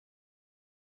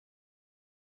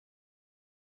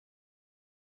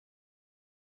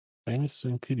 Hai messo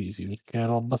in crisi perché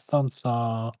ero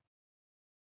abbastanza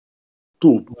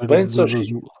Tu focalizzato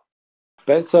su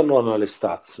pensa non alle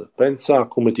stats, pensa a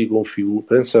come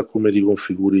pensa a come ti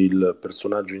configuri il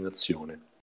personaggio in azione.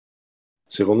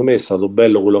 Secondo me è stato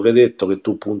bello quello che hai detto, che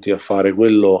tu punti a fare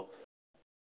quello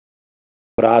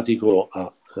pratico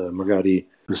a magari il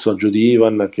personaggio di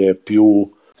Ivan che è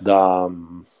più da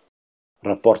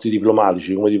rapporti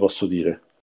diplomatici, come ti posso dire.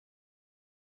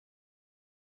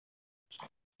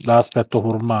 dall'aspetto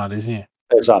formale, sì.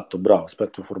 Esatto, bravo,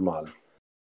 aspetto formale.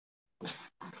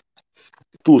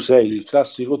 Tu sei il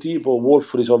classico tipo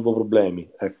Wolf risolvo problemi,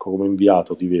 ecco come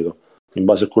inviato ti vedo, in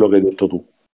base a quello che hai detto tu.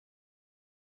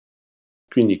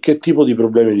 Quindi che tipo di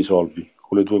problemi risolvi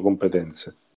con le tue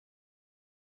competenze?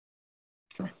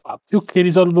 Ma più che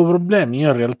risolvo problemi, io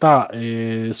in realtà,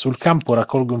 sul campo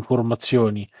raccolgo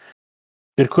informazioni.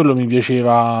 Per quello mi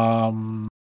piaceva,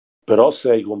 Però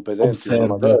sei competente in una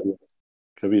Observe. materia,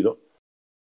 capito?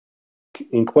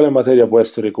 In quale materia può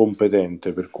essere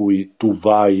competente per cui tu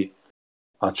vai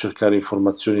a cercare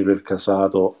informazioni per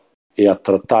casato e a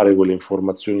trattare quelle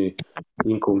informazioni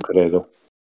in concreto?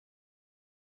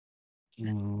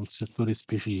 In un settore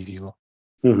specifico.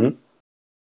 Mhm.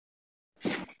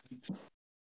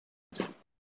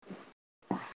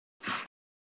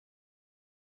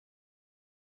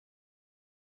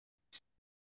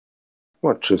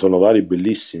 Ma ce ne sono vari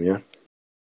bellissimi, eh.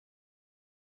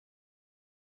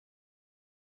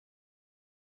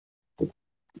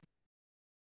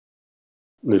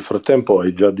 Nel frattempo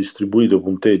hai già distribuito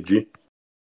punteggi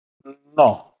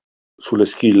No, sulle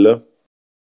skill?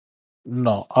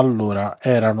 No, allora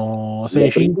erano La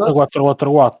 6-5, prima,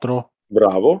 4-4-4?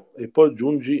 bravo, e poi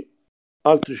aggiungi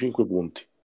altri 5 punti.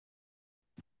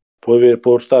 Puoi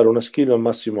portare una skill al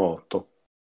massimo 8.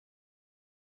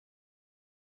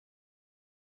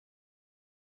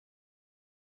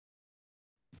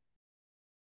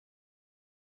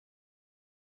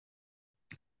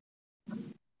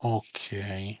 Ok.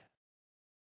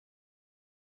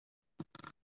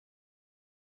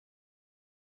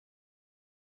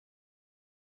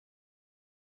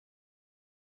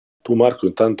 Tu Marco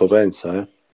intanto pensa,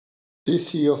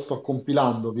 Sì, io sto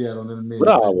compilando, Piero, nel mentre.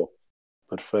 Bravo,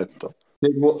 perfetto,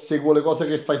 Seguo le cose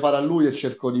che fai fare a lui e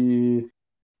cerco di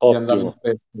andare in ottimo,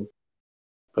 pezzo.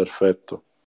 perfetto.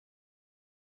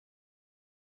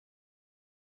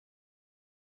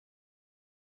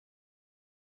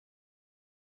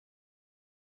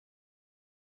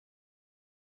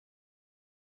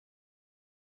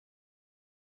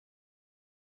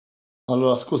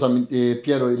 Allora, scusami,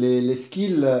 Piero, le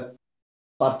skill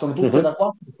partono tutte Mhm. da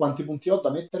 4. Quanti punti ho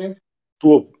da mettere?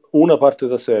 Una parte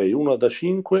da 6, una da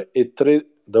 5 e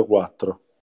 3 da 4.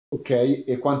 Ok,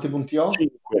 e quanti punti ho?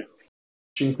 5,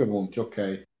 5 punti,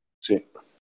 ok. sì.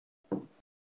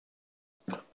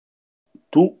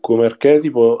 Tu come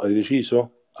archetipo hai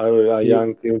deciso? Hai Io-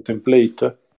 anche un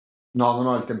template? No, non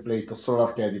ho il template, ho solo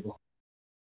l'archetipo.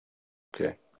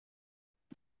 Ok.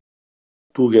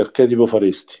 Tu che archetipo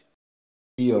faresti?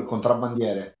 Io, il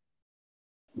contrabbandiere.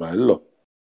 Bello,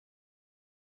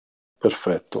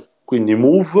 perfetto. Quindi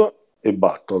move e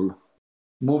battle.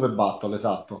 Move e battle,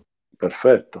 esatto.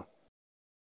 Perfetto.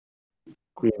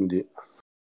 Quindi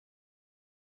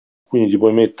ti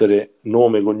puoi mettere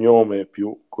nome, cognome più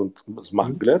Mm,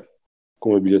 smuggler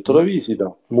come biglietto da mm.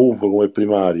 visita, move come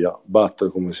primaria, battle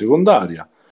come secondaria,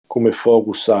 come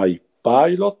focus hai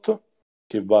pilot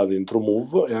che va dentro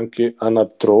move e anche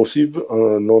unobtrusive,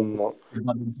 non,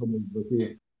 Va dentro move,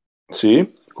 sì.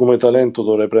 sì, come talento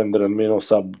dovrei prendere almeno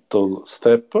subtle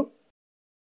step,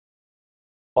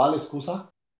 Quale, scusa?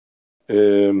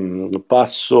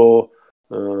 passo,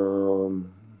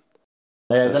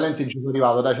 Talenti ci sono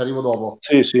arrivato, dai, ci arrivo dopo.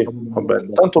 sì, sì, Dopo mi vabbè,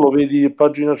 ricordo. tanto lo vedi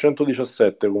pagina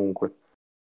 117 comunque,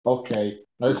 Ok, il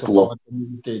adesso sto tuo. facendo i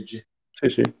punteggi. Sì,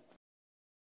 sì.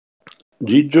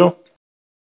 Gigio?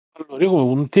 Allora, io come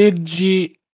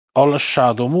punteggi ho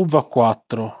lasciato move a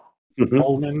 4, ho Mhm.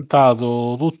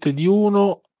 aumentato tutte di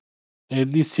 1 e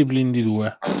discipline di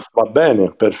 2. Va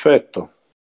bene, perfetto,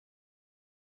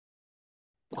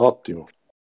 ottimo.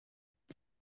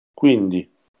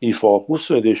 Quindi i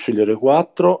focus ne devi scegliere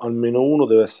 4, almeno uno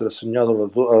deve essere assegnato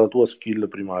alla tua skill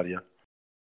primaria.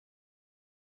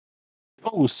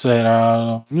 Focus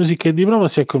era Music e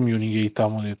Diplomacy e Communicate,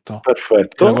 avevamo detto. Era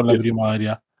Perfetto. quella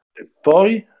primaria. E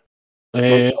poi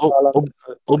mancava esatto,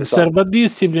 Observa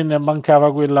Discipline e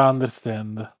mancava quella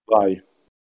Understand. vai.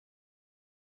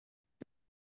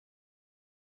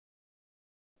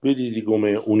 Vediti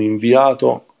come un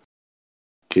inviato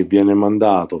che viene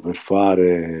mandato per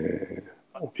fare,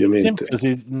 Per ovviamente, esempio,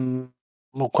 se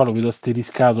mo qua lo vedo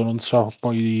asteriscato, non so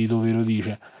poi dove lo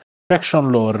dice. Faction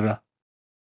Lore,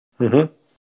 mhm.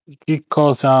 che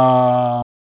cosa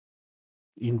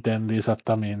intende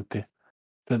esattamente?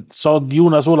 So di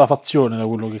una sola fazione da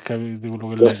quello di quello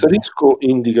che leggo. L'asterisco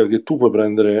indica che tu puoi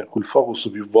prendere quel focus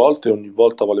più volte e ogni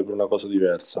volta vale per una cosa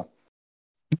diversa.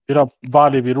 Però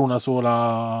vale per una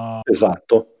sola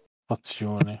Esatto.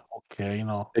 fazione. Ok,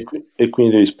 no. E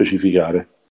quindi devi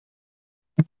specificare.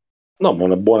 No, ma è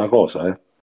una buona cosa,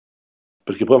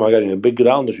 perché poi magari nel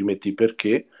background ci metti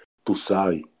perché tu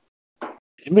sai.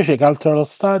 Invece Cultural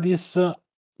Studies,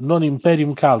 non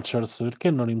Imperium Cultures,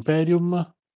 perché non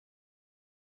Imperium?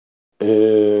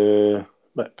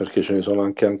 Beh, perché ce ne sono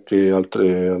anche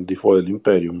altre al di fuori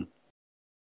dell'Imperium.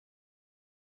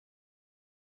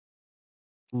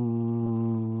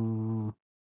 Mm,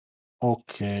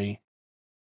 ok.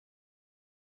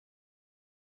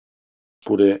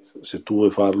 Oppure se tu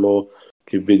vuoi farlo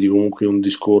che vedi comunque un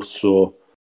discorso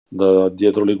da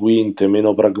dietro le quinte,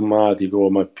 meno pragmatico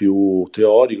ma più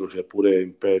teorico, c'è pure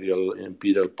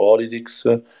Imperial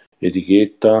Politics,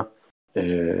 etichetta,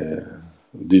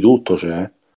 di tutto c'è.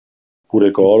 Pure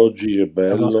Ecology, che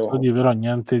Te posso bello. dire però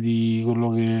niente di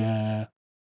quello che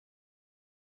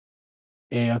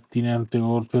è attinente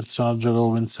col personaggio che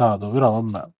avevo pensato, però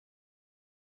vabbè,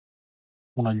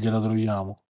 una gliela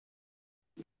troviamo.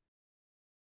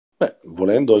 Beh,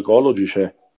 volendo Ecology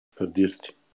c'è, per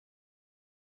dirti.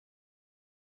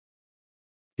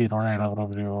 Che non era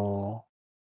proprio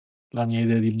la mia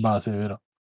idea di base, però.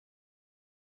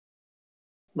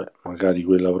 Beh, magari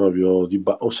quella proprio di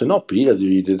o se no piglia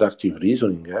di Deductive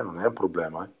Reasoning, non è un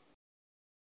problema.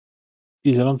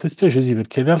 Sì, se non ti spiace sì,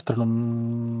 perché le altre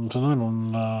non, secondo me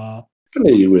non,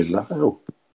 Prendi quella. Oh.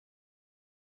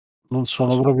 non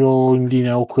sono proprio in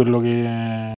linea con quello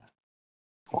che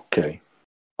Ok.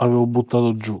 avevo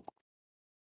buttato giù.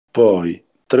 Poi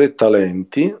 3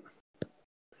 talenti.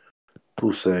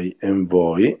 Tu sei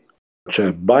envoy.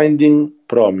 C'è binding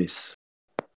promise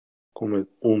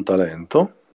come un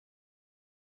talento.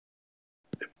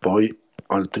 E poi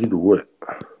altri 2.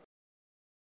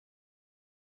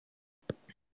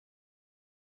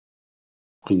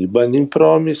 Quindi binding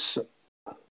promise.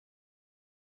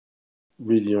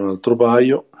 Vedi un altro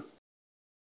paio.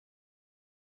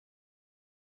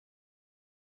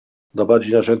 Da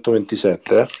pagina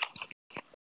 127,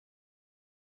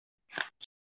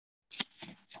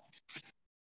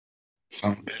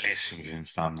 Sono bellissimi che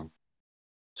stanno.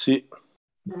 Sì,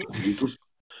 di tutto.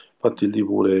 Infatti lì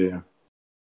pure.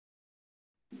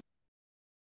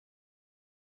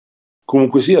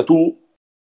 Comunque sia, tu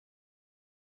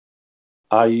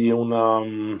hai una,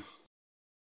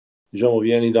 diciamo,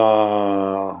 vieni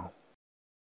da.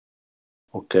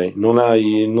 Ok, non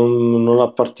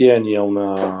appartieni a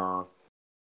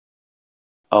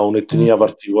un'etnia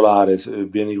particolare,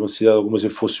 vieni considerato come se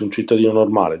fossi un cittadino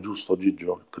normale, giusto,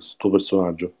 Gigio, il tuo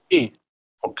personaggio? Sì.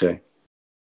 Ok.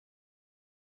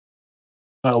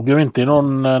 Ovviamente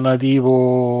non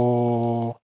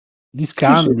nativo di Sì, sì.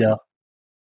 Scandia,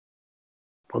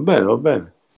 Va bene, va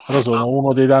bene. però sono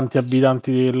uno dei tanti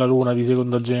abitanti della Luna di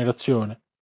seconda generazione.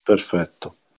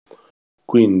 Perfetto.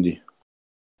 Quindi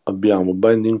abbiamo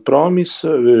Binding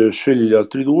Promise, scegli gli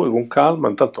altri 2 con calma,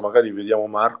 intanto magari vediamo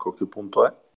Marco a che punto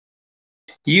è.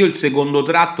 Io il secondo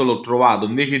tratto l'ho trovato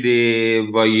invece di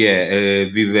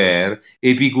Viver,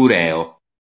 epicureo.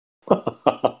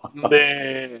 Va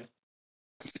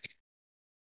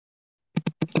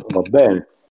bene.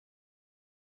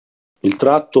 Il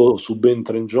tratto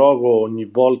subentra in gioco ogni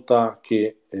volta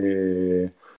che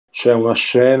c'è una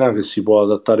scena che si può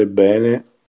adattare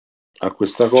bene a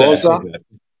questa cosa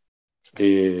Certo.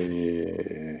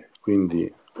 e quindi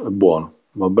è buono,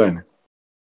 va bene.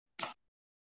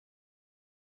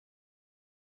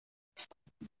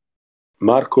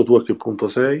 Marco, tu a che punto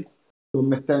sei? Sto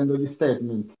mettendo gli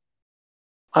statement.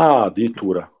 Ah,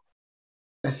 addirittura.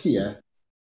 Eh sì,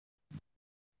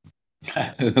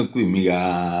 Qui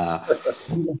mica.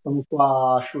 Stiamo qua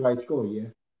a asciugare i scogli.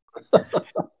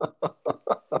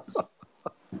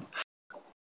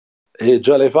 E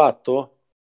già l'hai fatto?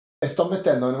 E sto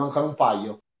mettendo, ne mancano un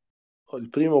paio. Il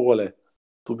primo qual è?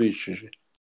 Stupiscici.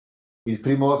 Il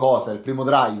primo cosa, il primo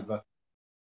drive.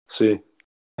 Sì.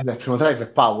 Il primo drive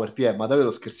è Power, ma davvero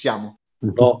scherziamo?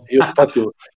 No, io infatti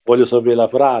voglio sapere la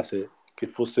frase, che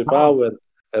fosse No. Power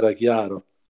era chiaro.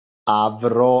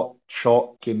 Avrò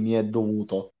ciò che mi è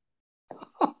dovuto.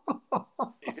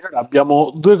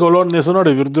 Abbiamo 2 colonne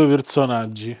sonore per 2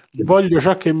 personaggi. Voglio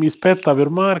ciò che mi spetta per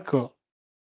Marco.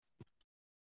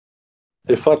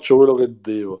 E faccio quello che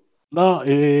devo. No,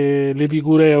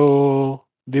 l'Epicureo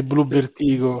dei Blue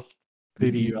Vertigo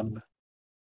per Ivan.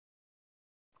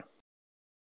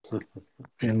 Quindi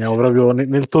andiamo proprio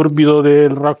nel torbido del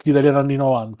rock italiano anni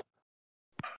 90.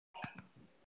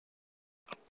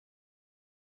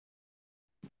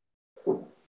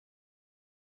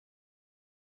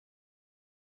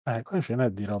 Qua ce n'è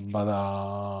di roba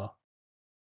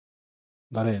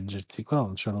da leggersi. Qua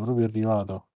non c'ero proprio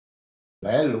arrivato.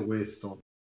 Bello questo.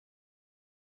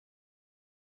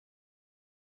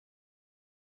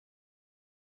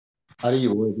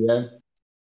 Arrivo, vedi,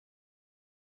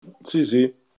 Sì,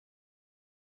 sì.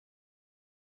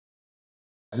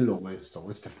 Bello questo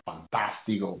è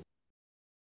fantastico.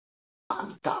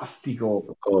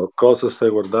 Fantastico. Cosa stai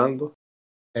guardando?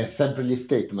 È sempre gli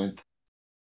statement.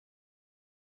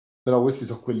 Però questi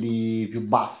sono quelli più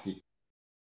bassi.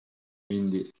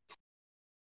 Quindi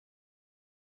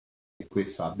e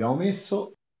questo abbiamo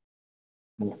messo.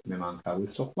 Ne manca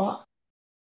questo qua.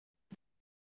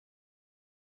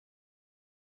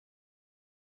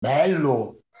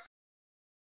 Bello!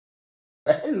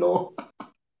 Bello!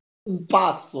 Un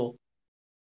pazzo!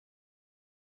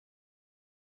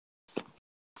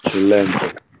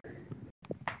 Eccellente.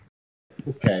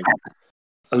 Ok.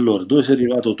 Allora, dove sei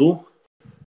arrivato tu?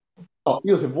 No,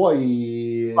 io se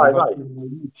vuoi Vai, vai. ripartire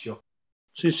dall'inizio.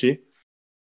 Sì, sì.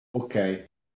 Ok.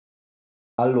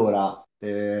 Allora,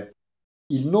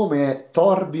 il nome è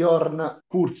Torbjorn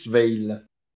Kurzweil,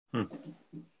 Mm.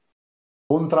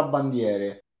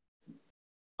 contrabbandiere.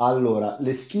 Allora,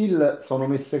 le skill sono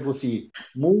messe così: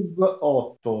 Move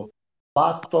 8,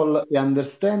 Battle e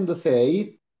Understand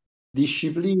 6,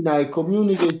 Disciplina e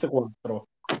Communicate 4.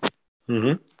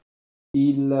 Mhm.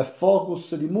 Il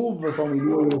focus di Move sono i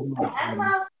due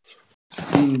smartphone.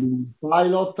 quindi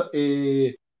pilot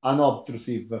e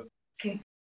unobtrusive. Sì.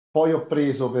 Poi ho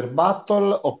preso per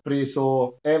battle, ho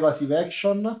preso evasive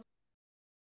action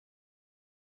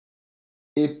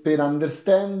e per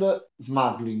understand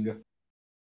smuggling.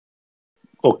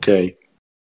 Ok.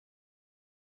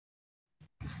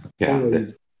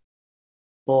 Grande.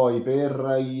 Poi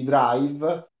per i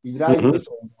drive Mhm.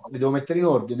 sono, li devo mettere in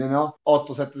ordine, no?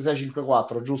 8, 7, 6, 5,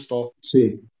 4, giusto?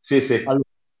 Sì, sì, sì. Allora,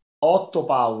 8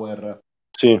 power,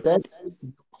 Sì.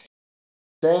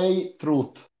 6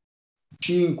 truth,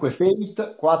 5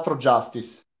 fate, 4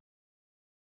 justice.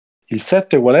 Il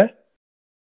 7 qual è?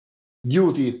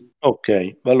 Duty.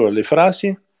 Ok. Allora, le frasi?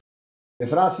 Le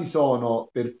frasi sono: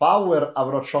 per power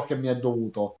avrò ciò che mi è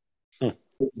dovuto. Mm.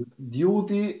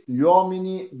 Duty, gli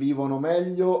uomini vivono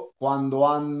meglio quando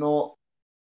hanno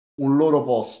un loro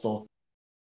posto.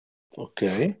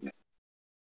 Ok.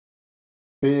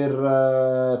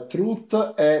 Per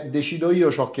truth è decido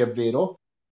io ciò che è vero.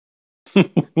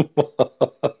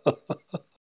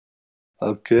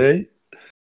 Ok.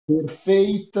 Per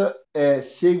fate è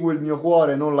seguo il mio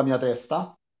cuore, non la mia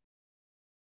testa.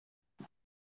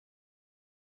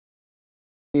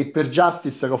 E per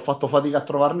justice, che ho fatto fatica a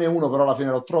trovarne uno, però alla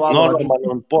fine l'ho trovato, No, no, ma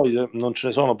non ce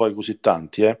ne sono poi così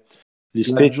tanti, eh. Gli la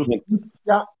statement,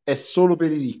 giustizia è solo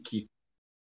per i ricchi.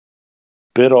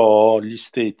 però gli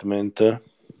statement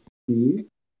Sì.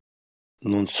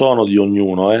 non sono di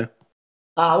ognuno, eh.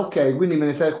 Ah, ok, quindi me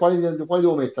ne sai quali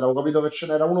devo mettere? Ho capito che ce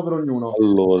n'era uno per ognuno.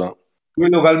 Allora,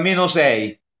 Quello che almeno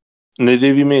 6. ne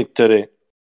devi mettere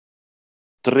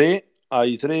 3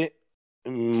 ai 3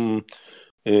 mm, Da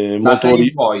 6 in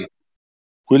motori, poi.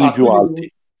 quelli Ah, più quindi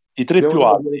alti, i tre devo più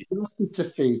togliere alti. justice e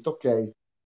fate, ok.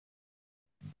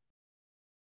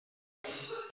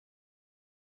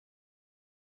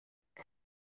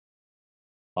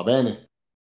 Va bene.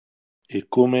 E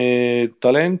come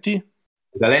talenti?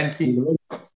 I talenti?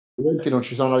 Altrimenti non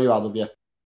ci sono arrivato, Pia.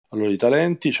 Allora, i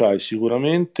talenti c'hai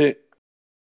sicuramente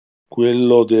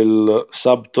quello del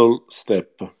subtle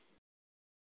step,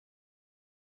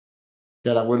 Che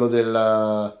era quello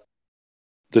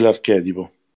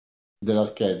dell'archetipo,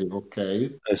 dell'archetipo,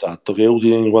 ok. esatto, che è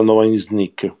utile quando vai in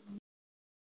sneak.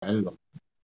 Bello.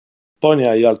 Poi ne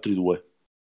hai altri due,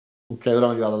 Ok,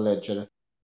 ora mi vado a leggere.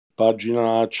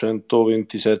 pagina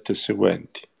 127 e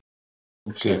seguenti.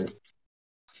 Ok. Sì.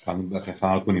 Che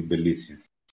fanno alcuni bellissimi.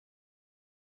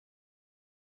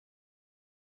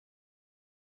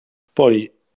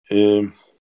 Poi, eh,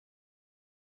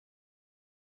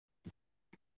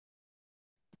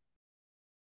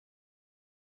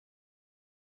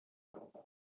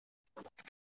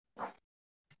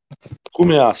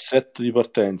 come asset di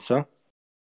partenza,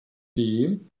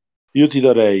 Sì. io ti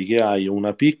darei che hai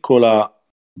una piccola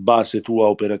base tua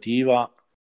operativa,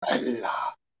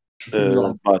 Bella.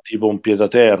 Subito la- tipo un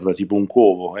piede-a-terra, tipo un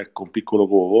covo, ecco, un piccolo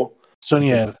covo,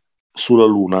 Sonier. sulla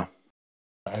Luna.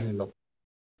 Bello.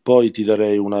 Poi ti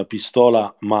darei una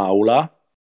pistola Maula,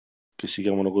 che si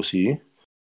chiamano così.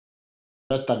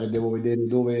 Aspetta che devo vedere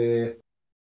dove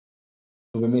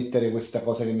mettere questa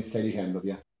cosa che mi stai dicendo,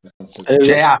 Pia. Nel senso che-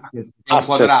 C'è asset, è un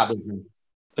Asset, quadrato.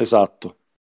 esatto.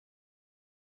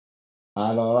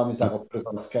 Allora mi sa che ho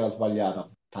preso la scheda sbagliata.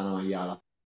 Puttana maiala.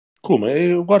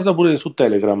 Come? Guarda pure su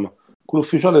Telegram. Quello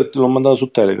ufficiale te l'ho mandato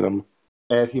su Telegram.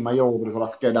 Sì, ma io avevo preso la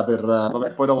scheda per...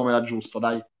 Vabbè, poi dopo me l'aggiusto,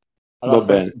 dai. Allora,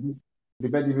 Va aspetta, bene.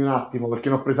 ripetimi un attimo, perché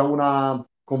ne ho presa una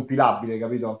compilabile,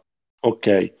 capito?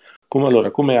 Ok.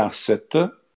 Allora, come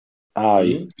asset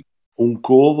hai Sì. un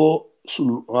covo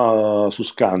su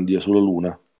Scandia, sulla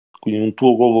Luna. Quindi un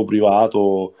tuo covo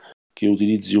privato che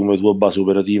utilizzi come tua base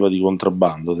operativa di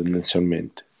contrabbando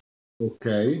tendenzialmente Ok.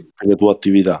 per le tue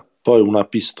attività. Poi una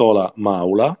pistola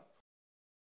Maula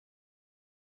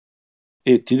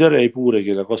e ti darei pure,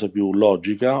 che è la cosa più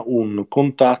logica, un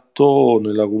contatto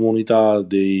nella comunità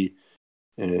del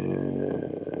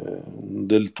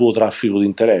tuo traffico di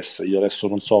interesse. Io adesso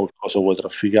non so cosa vuoi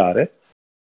trafficare,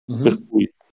 per Mhm.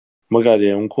 cui magari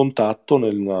è un contatto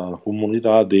nella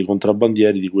comunità dei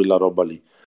contrabbandieri di quella roba lì.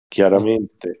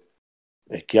 Chiaramente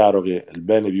è chiaro che il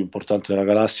bene più importante della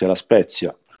galassia è la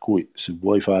Spezia, per cui se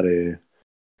vuoi fare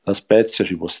la Spezia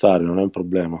ci può stare, non è un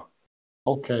problema.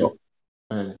 Ok. Però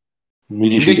Bene. mi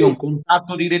dici Invece tu, un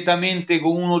contatto direttamente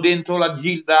con uno dentro la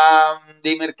gilda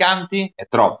dei mercanti è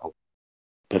troppo.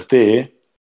 per te?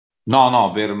 No,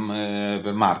 no, per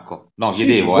Marco. No, Sì, si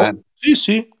chiedevo, può. eh. Sì,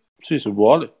 sì, sì, se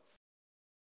vuole.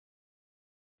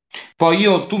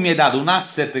 Poi tu mi hai dato un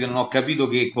asset che non ho capito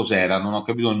che cos'era, non ho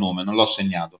capito il nome, non l'ho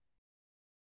segnato.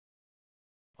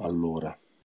 Allora,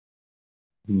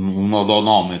 Un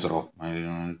odonometro,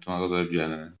 una cosa del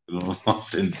genere, non ho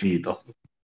sentito.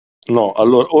 No,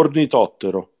 allora,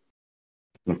 ornitottero.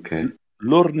 Ok.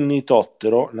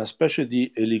 L'ornitottero, una specie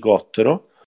di elicottero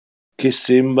che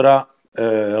sembra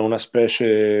una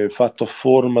specie fatto a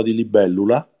forma di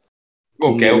libellula. Ok,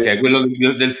 Quindi ok, quello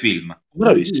del film.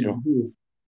 bravissimo,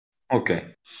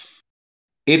 Ok.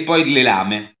 E poi le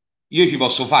lame. Io ci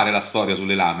posso fare la storia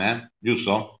sulle lame,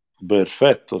 giusto?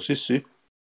 perfetto, sì, sì.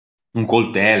 Un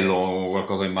coltello o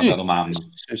qualcosa che mi ha Sì, dato mamma.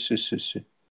 sì, sì, sì, sì.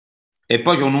 E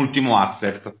poi c'è un ultimo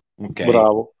asset. Ok.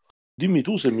 Bravo. Dimmi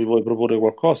tu se mi vuoi proporre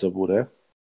qualcosa pure, eh?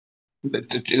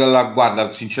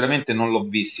 Guarda, sinceramente non l'ho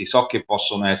visti. So che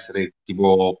possono essere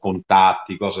tipo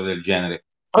contatti, cose del genere.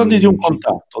 Prenditi un Ci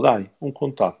contatto, dai, un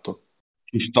contatto.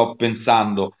 ci sto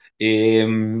pensando.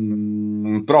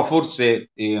 Però forse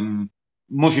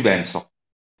mo ci penso.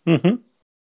 Mhm.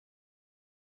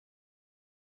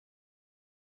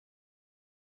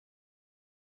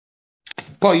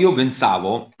 Poi io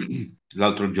pensavo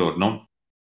l'altro giorno,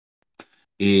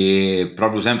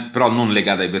 proprio però non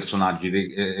legato ai personaggi,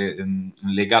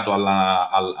 legato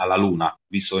alla Luna,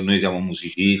 visto che noi siamo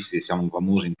musicisti, siamo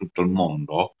famosi in tutto il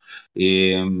mondo,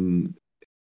 ehm,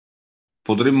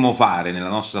 potremmo fare nella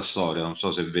nostra storia, non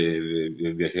so se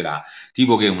vi piacerà,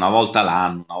 tipo che una volta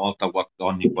l'anno, una volta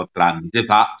ogni 4 anni, si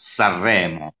fa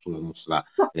Sanremo sulla nostra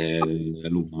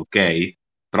Luna, ok?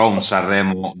 Però un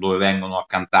Sanremo dove vengono a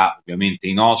cantare ovviamente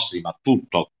i nostri, ma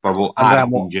tutto, proprio arte in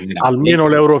Andremo generale. almeno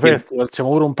l'Eurofestival, siamo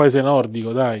pure un paese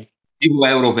nordico, dai. Tipo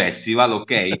Eurofestival,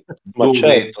 ok? Ma Dove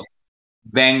certo,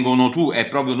 vengono tu, è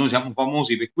proprio noi siamo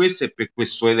famosi per questo e per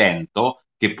questo evento,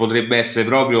 che potrebbe essere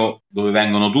proprio dove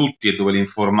vengono tutti e dove le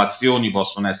informazioni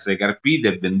possono essere carpite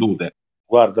e vendute.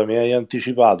 guarda, mi hai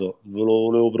anticipato, ve lo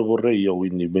volevo proporre io,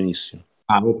 quindi benissimo.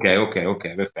 Ah, ok, ok,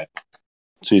 ok, perfetto.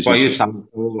 Sì, sì, Poi io sì.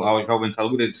 avevo pensato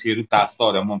pure di scrivere tutta la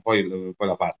storia, ma poi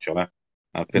la faccio, eh.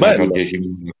 Appena ho Bello, 10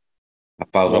 minuti a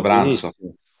pausa va pranzo.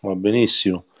 benissimo, va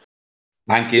benissimo.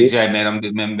 Anche, E cioè,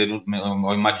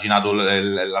 ho immaginato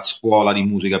la scuola di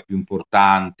musica più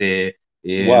importante, ho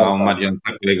guarda, immaginato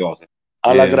tutte le cose.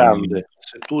 alla Ehm, grande,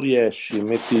 se tu riesci,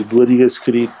 metti 2 righe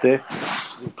scritte,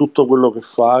 tutto quello che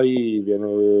fai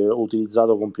viene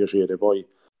utilizzato con piacere. Poi,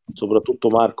 soprattutto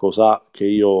Marco sa che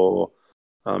io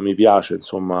mi piace,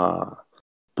 insomma,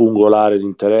 pungolare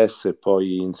l'interesse e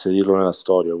poi inserirlo nella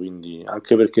storia. Quindi,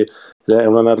 anche perché è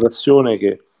una narrazione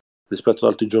che rispetto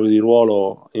ad altri giochi di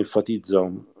ruolo enfatizza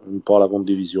un po' la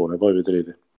condivisione, poi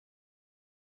vedrete.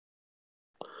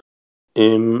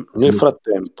 Nel sì.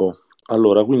 frattempo,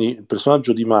 allora, quindi il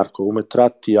personaggio di Marco come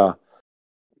tratti ha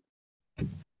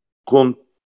con,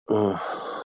 eh,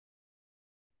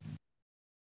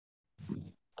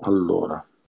 allora,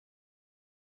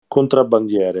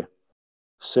 contrabbandiere.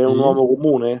 Sei un Sì? uomo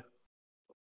comune?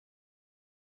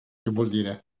 Che vuol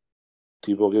dire?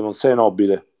 Tipo che non sei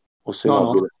nobile o sei No, no,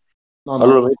 nobile? no,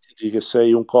 Allora no. mettiti che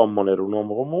sei un commoner, un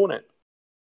uomo comune.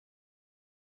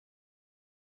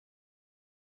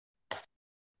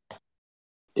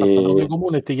 Mazza, nome E...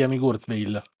 comune e ti chiami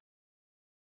Kurzweil.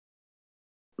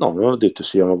 No, non ho detto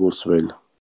si chiama Kurzweil.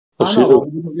 Ah no, ma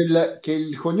vedevo che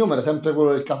il cognome era sempre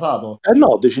quello del casato. Eh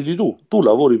no, decidi tu. Tu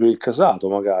lavori per il casato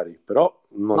magari, però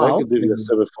non è Ah, che ok. devi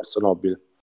essere per forza nobile.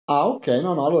 Ah, ok,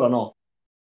 no, no, allora no.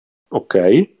 Ok.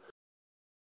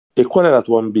 E qual è la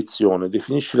tua ambizione?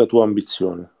 Definisci la tua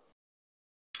ambizione.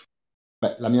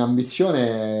 Beh, la mia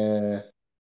ambizione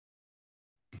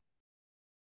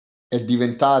è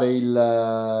diventare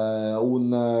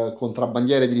un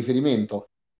contrabbandiere di riferimento.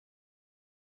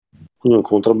 Quindi un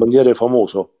contrabbandiere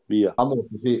famoso, via. Famoso,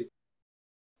 sì.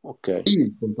 Ok,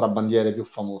 Il contrabbandiere più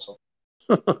famoso.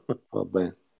 va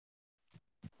bene.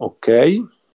 Ok,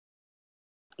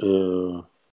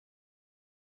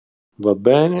 va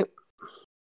bene.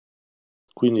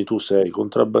 Quindi tu sei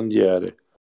contrabbandiere,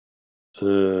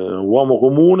 uomo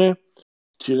comune.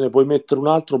 Ce ne puoi mettere un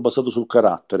altro basato sul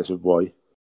carattere, se vuoi.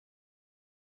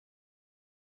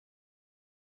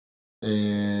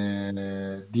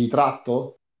 Di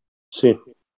tratto? Sì,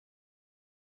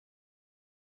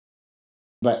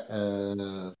 Beh,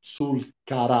 sul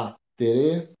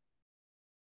carattere,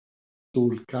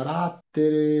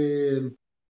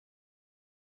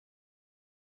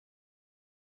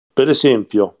 per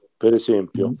esempio,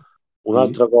 sì, sì.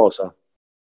 un'altra cosa.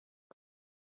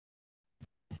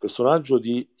 Il personaggio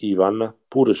di Ivan,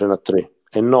 pure ce n'ha tre.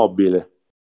 È nobile,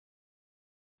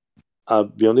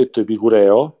 abbiamo detto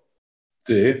epicureo,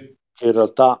 Sì. che in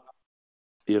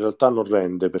realtà non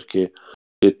rende perché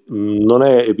non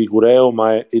è epicureo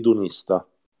ma è edonista.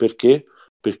 Perché?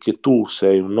 Perché tu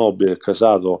sei un nobile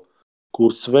casato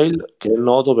Kurzweil che è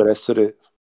noto per essere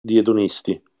di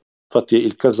edonisti. Infatti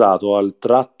il casato ha il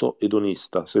tratto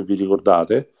edonista, se vi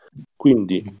ricordate.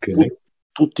 Quindi Ok.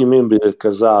 tu, tutti i membri del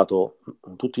casato,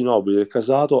 tutti i nobili del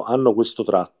casato hanno questo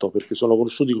tratto perché sono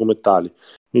conosciuti come tali.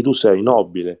 Quindi tu sei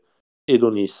nobile,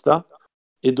 edonista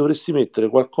e dovresti mettere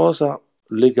qualcosa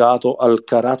legato al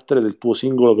carattere del tuo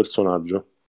singolo personaggio.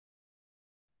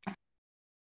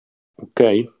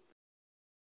 Ok?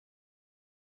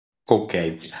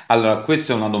 Ok, allora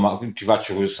questa è una domanda, ti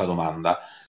faccio questa domanda,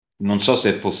 non so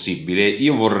se è possibile,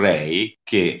 io vorrei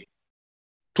che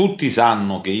tutti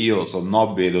sanno che io sono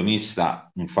nobile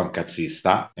edonista, un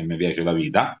fancazzista e mi piace la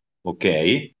vita,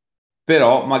 ok?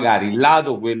 Però magari il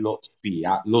lato quello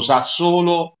spia lo sa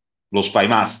solo lo spy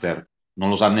master, non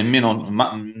lo sa nemmeno,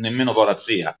 nemmeno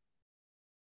Corazia.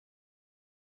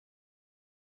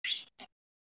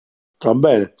 Va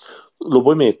bene, lo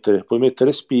puoi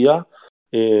mettere spia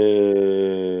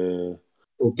e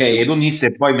Ok, edonista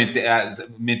e poi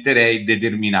metterei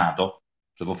determinato.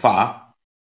 Se può fa?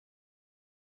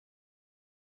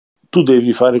 tu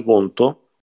devi fare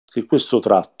conto che questo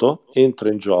tratto entra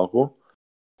in gioco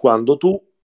quando tu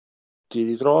ti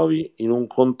ritrovi in un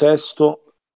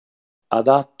contesto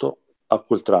adatto a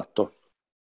quel tratto,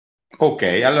 Ok,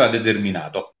 allora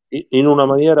determinato. in una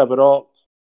maniera però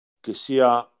che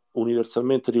sia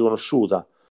universalmente riconosciuta.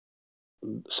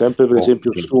 Sempre per Ok,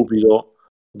 esempio stupido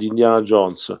di Indiana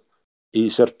Jones, i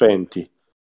serpenti.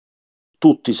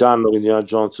 Tutti sanno che Indiana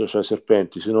Jones c'ha i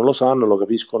serpenti, se non lo sanno lo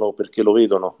capiscono perché lo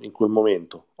vedono in quel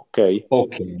momento, ok?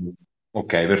 ok, ok,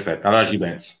 perfetto. Allora ci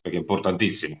penso, perché è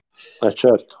importantissimo.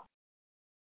 Certo.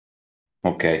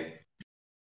 Ok.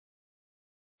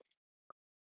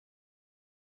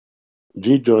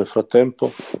 Gigio nel frattempo,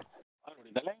 Allora,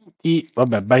 i talenti,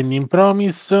 vabbè, Binding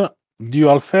Promise,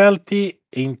 Dual Fealty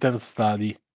e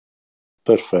Interstudy.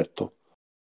 perfetto,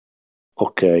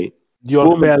 ok. Dual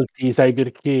Come Fealty, sai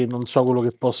perché? Non so quello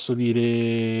che posso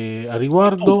dire a tu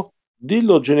riguardo.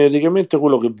 dillo genericamente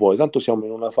quello che vuoi, tanto siamo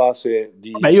in una fase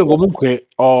Vabbè, di io comunque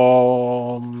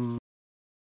ho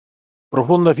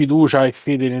profonda fiducia e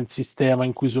fede nel sistema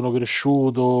in cui sono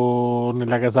cresciuto,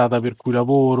 nella casata per cui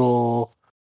lavoro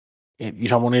e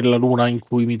diciamo nella luna in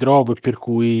cui mi trovo e per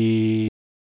cui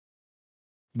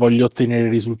voglio ottenere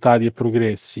risultati e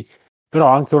progressi. Però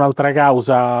anche un'altra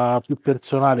causa più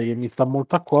personale che mi sta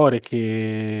molto a cuore è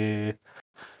che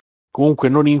comunque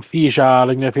non inficia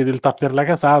la mia fedeltà per la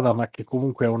casata, ma che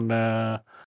comunque è un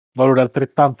valore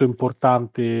altrettanto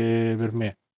importante per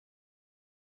me.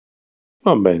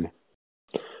 va bene.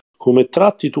 Come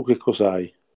tratti tu che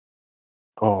cos'hai?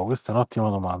 Oh, questa è un'ottima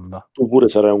domanda. Tu pure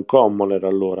sarai un commoner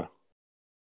allora,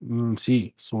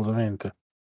 Sì, assolutamente.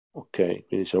 ok?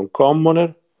 Quindi sei un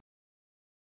commoner.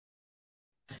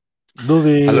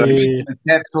 Allora, io Dove nel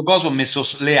terzo coso ho messo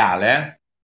leale,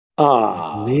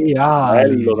 Ah, le bello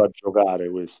ali, da giocare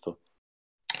questo,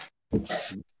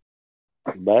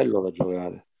 bello da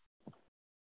giocare.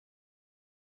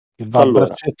 che va a Allora,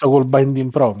 braccetto col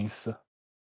Binding Promise.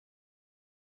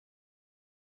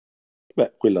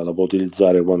 beh, quella la può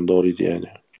utilizzare quando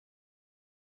ritiene.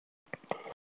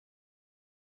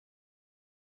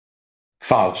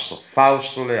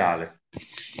 Fausto leale.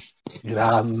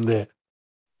 Grande.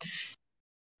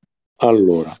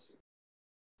 Allora,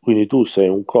 quindi tu sei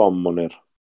un commoner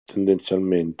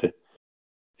tendenzialmente.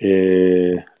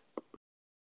 Eh,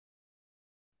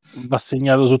 Va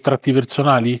segnato su tratti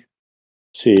personali?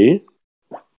 sì,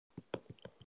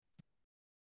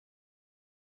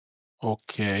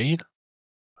 Ok.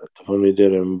 aspetta, fammi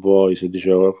vedere un voi se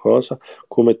diceva qualcosa.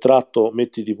 Come tratto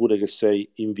mettiti pure che sei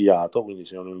inviato, quindi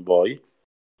sei un invoi.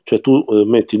 Cioè tu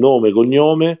metti nome,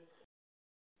 cognome,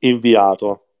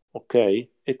 inviato, ok?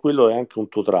 E quello è anche un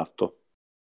tuo tratto,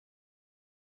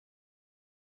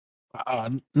 Ah,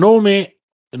 nome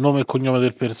e cognome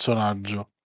del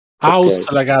personaggio. ok?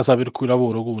 House, la casa per cui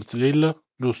lavoro, Kurzweil,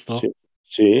 giusto? Sì,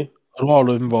 sì.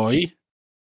 Ruolo envoy.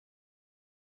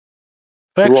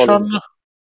 Ruolo, Faction,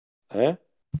 eh?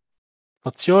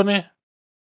 fazione.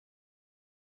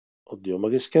 Oddio, ma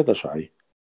che scheda c'hai?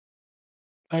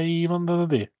 Hai mandato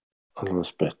te. Allora,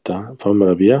 aspetta,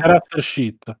 fammela via. Character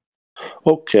sheet.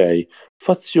 Ok,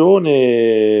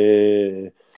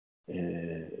 fazione.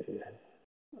 eh,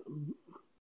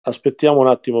 Aspettiamo un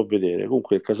attimo a vedere.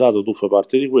 Comunque il casato tu fai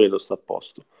parte di quello, sta a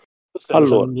posto. Tu stai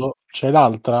Allora, facendo. C'è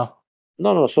l'altra?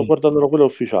 no, no, sto Sì. guardando quello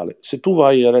ufficiale. Se tu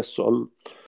vai adesso,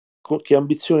 che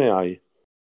ambizione hai?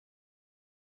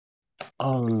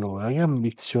 Allora, che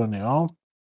ambizione ho?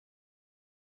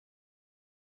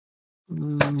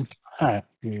 Mm,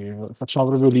 facciamo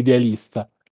proprio l'idealista.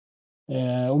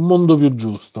 Un mondo più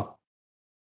giusto.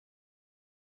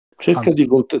 Cerca Anzi, di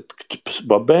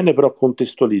va bene, però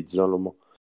contestualizzamelo,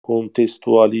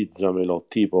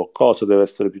 tipo cosa deve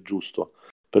essere più giusto.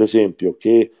 Per esempio,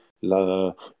 che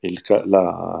la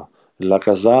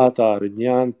casata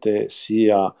regnante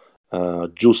sia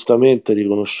giustamente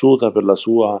riconosciuta per la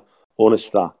sua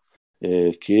onestà,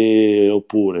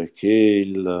 oppure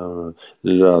che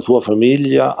alla tua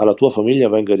famiglia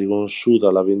venga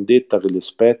riconosciuta la vendetta che le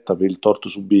spetta per il torto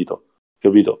subito,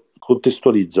 capito?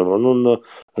 Contestualizzano, non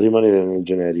rimanere nel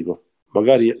generico.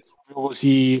 Magari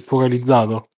Così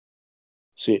focalizzato.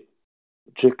 sì,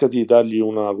 cerca di dargli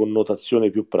una connotazione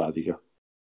più pratica,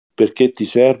 perché ti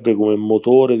serve come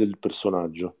motore del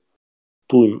personaggio.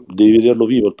 Tu devi vederlo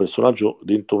vivo il personaggio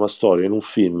dentro una storia, in un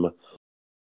film.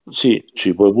 Sì,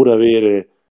 ci puoi pure avere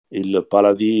il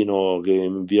paladino che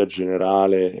in via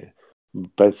generale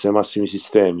pensa ai massimi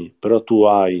sistemi, però tu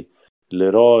hai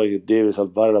l'eroe che deve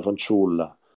salvare la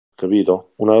fanciulla,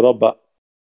 capito? Una roba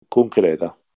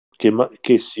concreta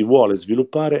che si vuole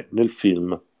sviluppare nel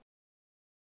film.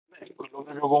 Quello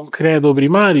proprio concreto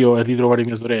primario è ritrovare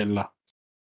mia sorella.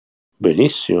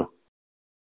 Benissimo.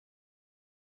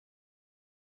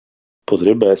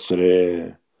 Potrebbe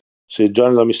essere, se già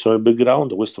l'ha messo nel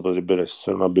background, questo potrebbe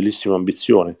essere una bellissima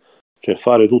ambizione, cioè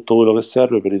fare tutto quello che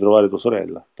serve per ritrovare tua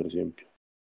sorella, per esempio.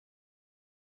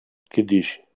 Che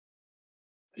dici?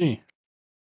 Sì.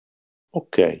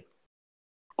 Ok,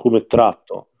 come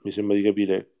tratto mi sembra di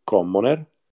capire commoner.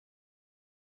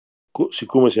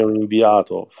 Siccome sei un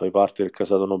inviato, fai parte del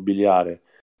casato nobiliare,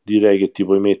 direi che ti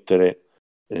puoi mettere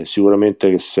sicuramente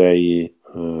che sei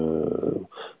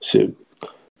se-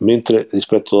 mentre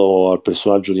rispetto al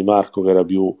personaggio di Marco che era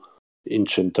più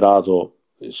incentrato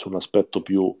su un aspetto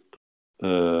più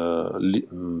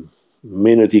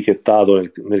meno etichettato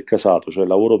nel casato, cioè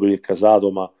lavoro per il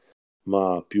casato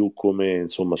ma più come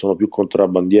insomma sono più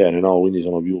contrabbandiere, no? Quindi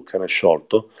sono più cane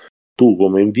sciolto. Tu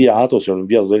come inviato, sei un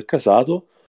inviato del casato,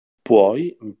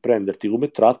 puoi prenderti come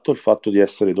tratto il fatto di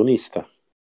essere edonista,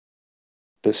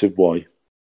 se vuoi.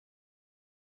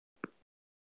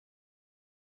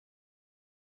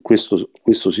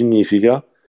 Questo significa,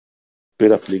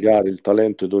 per applicare il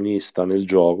talento edonista nel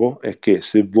gioco, è che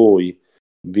se voi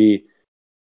vi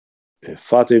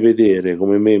fate vedere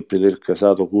come membri del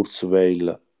casato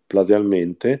Kurzweil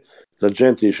platealmente, la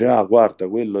gente dice, ah, guarda,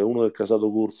 quello è uno del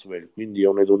casato Kurzweil, quindi è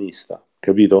un edonista,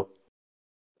 capito?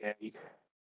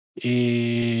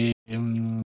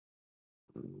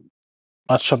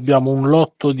 Ma abbiamo un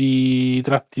lotto di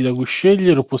tratti da cui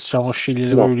scegliere o possiamo scegliere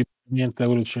No, proprio liberamente da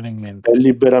quello che ce n'è in è mente?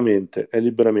 liberamente, è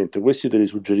liberamente. Questi te li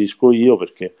suggerisco io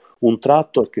perché un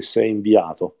tratto è che sei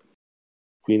inviato,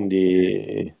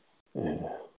 quindi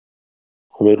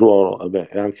come ruolo, vabbè,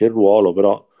 è anche il ruolo,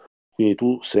 però quindi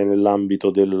tu sei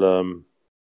nell'ambito del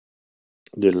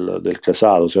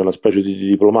casato, sei una specie di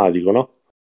diplomatico, no?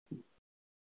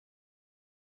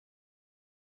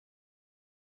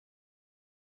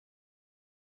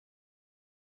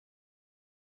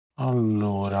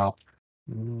 Allora,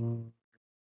 mm,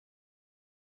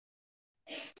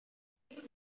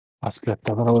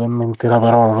 aspetta, però ho in mente la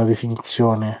parola, la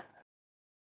definizione.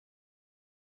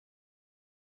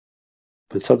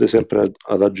 Pensate sempre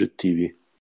ad aggettivi.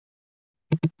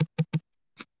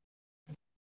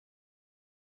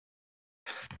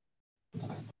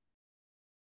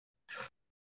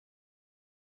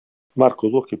 Marco,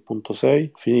 tu a che punto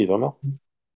sei? Finito, no?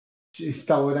 Sì,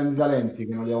 stavo vedendo i talenti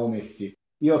che non li avevo messi.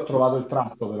 Io ho trovato il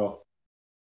tratto però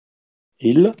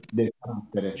Il del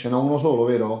carattere. Ce n'è uno solo,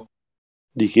 vero?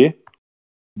 di che?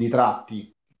 Di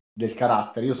tratti del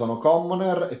carattere. Io sono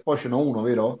commoner e poi ce n'è uno,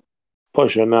 vero? Poi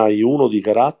ce n'hai uno di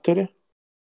carattere.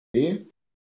 Sì.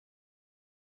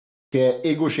 Che è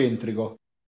egocentrico.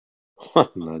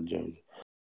 Mannaggia.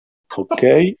 Ok,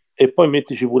 e poi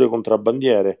mettici pure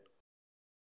contrabbandiere.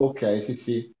 Ok, sì,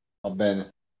 sì, va bene.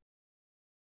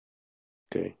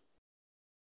 Ok,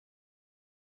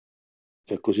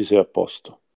 e così sei a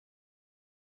posto.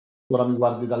 Ora mi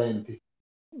guardo i talenti.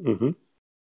 Mhm.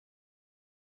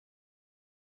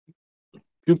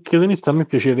 Più che edonista a me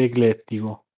piaceva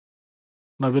eclettico,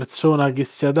 una persona che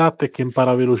si adatta e che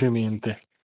impara velocemente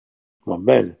Va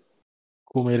bene.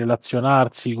 come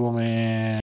relazionarsi,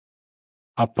 come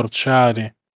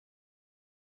approcciare.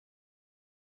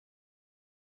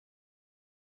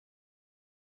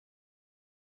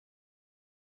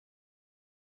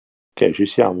 Ok, ci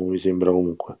siamo, mi sembra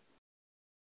comunque.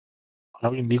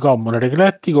 Quindi common,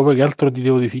 eclettico, poi che altro ti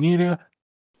devo definire?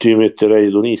 Ti metterei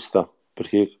edonista,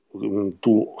 perché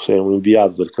tu sei un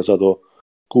inviato del casato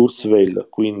Kurzweil,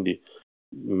 quindi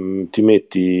ti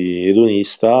metti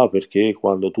edonista perché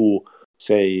quando tu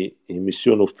sei in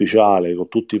missione ufficiale con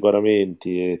tutti i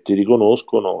paramenti e ti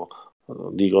riconoscono,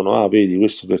 dicono, ah, vedi,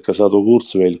 questo è del casato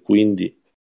Kurzweil, quindi...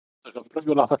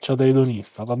 Proprio la faccia da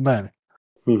edonista, va bene.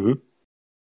 Mhm.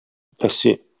 Eh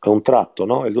sì, è un tratto,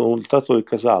 no? È il tratto del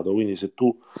casato, quindi se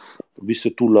tu, visto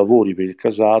che tu lavori per il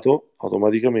casato,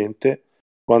 automaticamente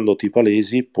quando ti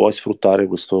palesi puoi sfruttare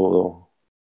questo.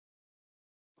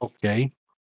 Ok.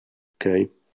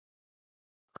 Ok.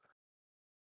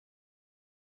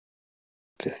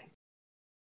 Ok.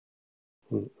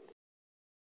 Mm.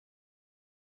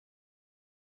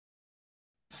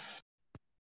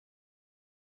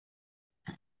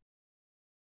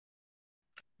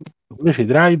 Invece i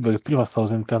drive, che prima stavo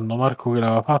sentendo Marco che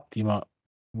l'aveva fatti, ma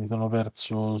mi sono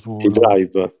perso I sul...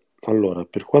 drive. Allora,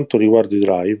 per quanto riguarda i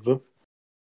drive,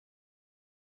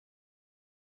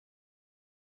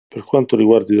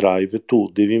 tu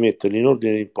devi metterli in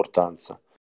ordine di importanza,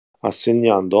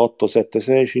 assegnando 8, 7,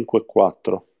 6, 5 e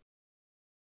 4.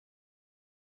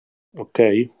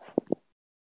 Ok?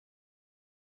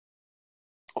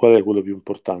 Qual è quello più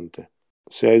importante?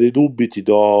 Se hai dei dubbi ti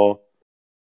do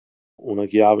una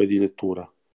chiave di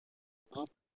lettura.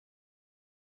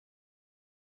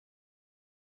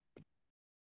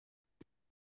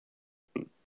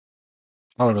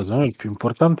 Allora, secondo me il più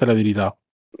importante è la verità.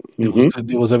 Mhm.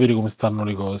 Devo sapere come stanno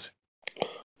le cose.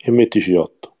 E mettici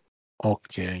 8.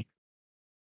 Ok.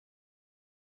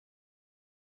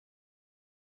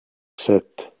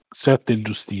 7. 7 il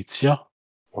giustizia.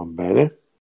 Va bene.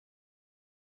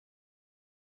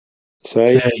 6.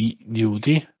 6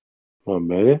 duty. Va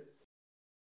bene.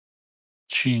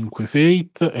 5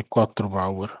 fate e 4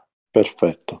 power.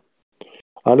 Perfetto.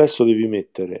 Adesso devi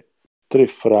mettere 3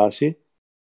 frasi.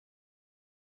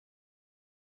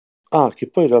 Ah, che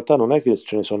poi in realtà non è che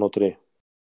ce ne sono 3.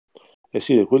 Eh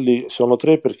sì, quelli sono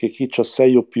 3 perché chi c'ha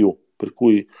 6 o più, per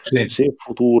cui Sì. se in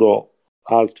futuro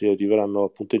altri arriveranno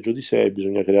al punteggio di 6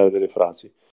 bisogna creare delle frasi.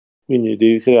 Quindi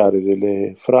devi creare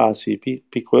delle frasi,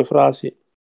 piccole frasi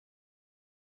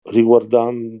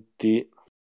riguardanti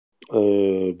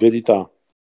verità,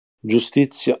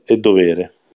 giustizia e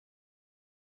dovere.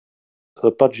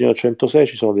 A pagina 106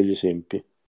 ci sono degli esempi.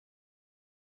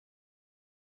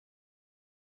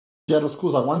 Piero,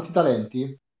 scusa, quanti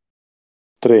talenti?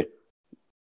 3,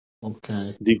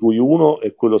 Ok, di cui uno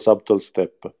è quello subtle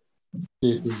step.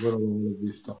 sì, sì, quello l'ho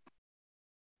visto.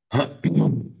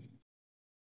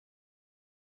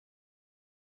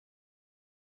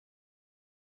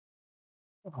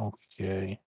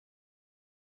 Ok.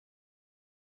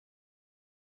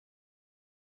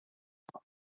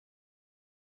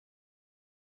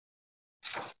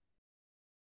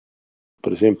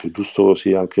 Per esempio, giusto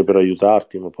così anche per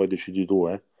aiutarti, ma poi decidi tu,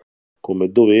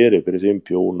 come dovere, per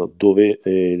esempio,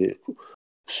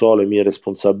 so le mie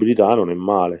responsabilità non è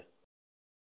male,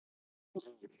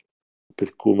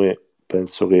 per come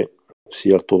penso che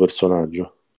sia il tuo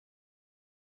personaggio.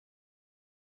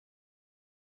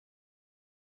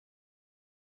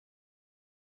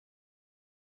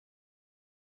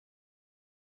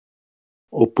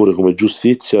 Oppure come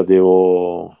giustizia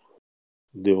devo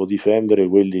difendere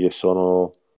quelli che sono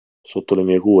sotto le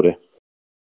mie cure.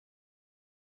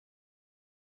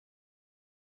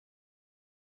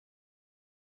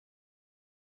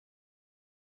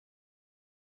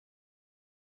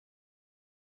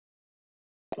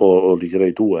 O li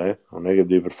crei tu, non è che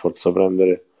devi per forza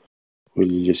prendere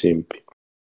quegli esempi.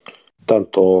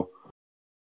 Tanto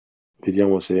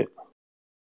vediamo se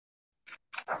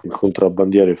il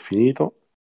contrabbandiere è finito.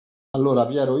 Allora,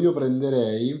 Piero, io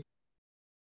prenderei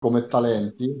come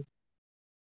talenti,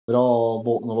 però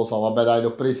boh, non lo so, vabbè, dai, li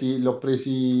ho presi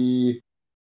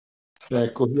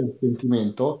così a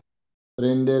sentimento.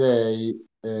 Prenderei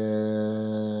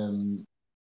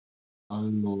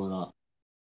allora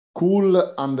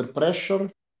Cool Under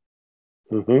Pressure.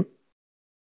 Mhm.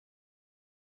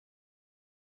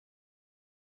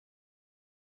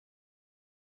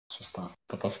 Sta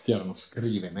tastiera non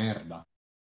scrive, merda.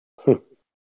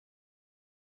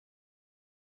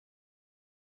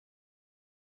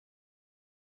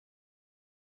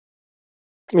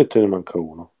 E te ne manca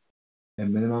uno. E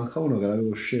me ne manca uno che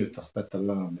l'avevo scelto, aspetta,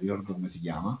 allora non mi ricordo come si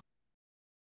chiama.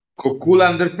 Con Cool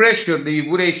Under Pressure devi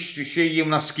pure scegliere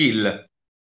una skill.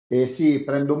 E sì,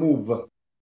 prendo Move.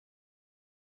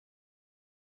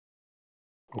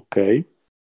 Ok.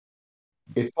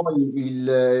 E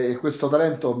poi questo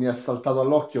talento mi è saltato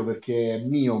all'occhio perché è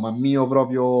mio, ma mio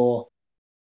proprio.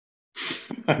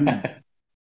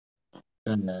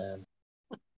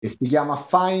 E si chiama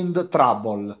Find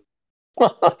Trouble.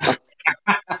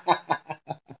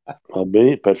 Va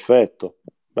bene, perfetto.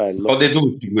 Un po' Bello. di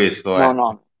tutti questo, No,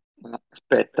 no,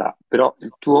 aspetta, però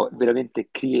il tuo è veramente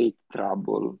create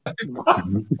trouble. No.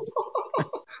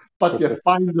 Infatti è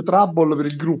Find Trouble per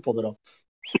il gruppo, però.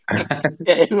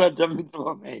 Allora già mi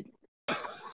trovo meglio.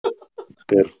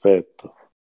 Perfetto.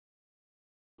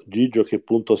 Gigio, a che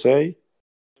punto sei?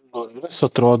 Allora, adesso ho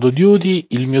trovato Duty,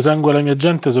 il mio sangue e la mia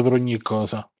gente sopra ogni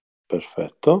cosa.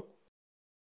 Perfetto.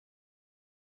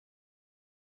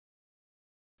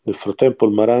 Nel frattempo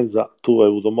il Maranza, tu hai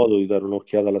avuto modo di dare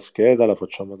un'occhiata alla scheda, la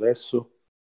facciamo adesso?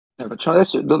 Facciamo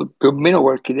adesso, più o meno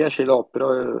qualche idea ce l'ho,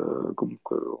 però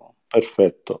comunque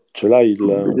Perfetto. Ce l'hai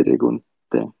devo vedere con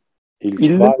te. il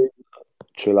Il? file,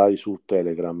 ce l'hai sul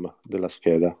Telegram della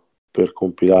scheda per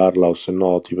compilarla, o se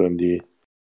no ti prendi,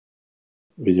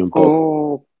 vedi un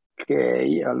po'. Ok,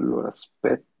 allora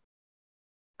aspetta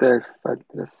il file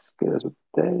della scheda su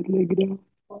Telegram.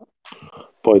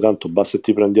 Poi tanto basta che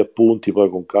ti prendi appunti, poi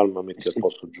con calma metti al Sì.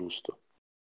 posto giusto.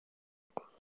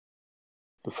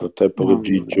 Nel frattempo che Allora,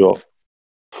 Gigio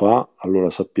fa, allora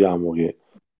sappiamo che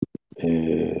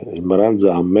il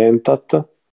Maranza ha Mentat,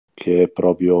 che è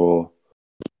proprio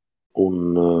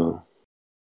un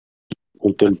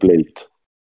template,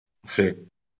 Sì.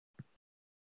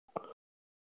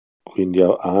 quindi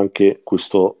ha anche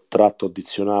questo tratto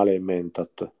addizionale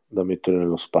Mentat da mettere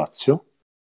nello spazio.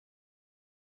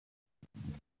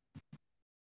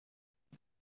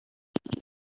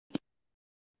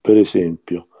 Per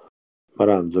esempio,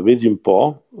 Maranza, vedi un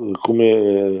po'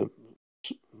 come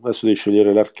adesso devi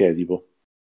scegliere l'archetipo,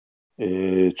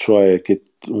 cioè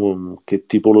che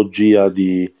tipologia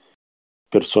di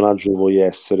personaggio vuoi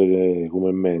essere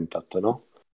come Mentat, no?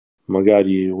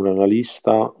 Magari un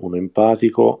analista, un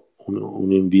empatico,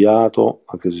 un inviato,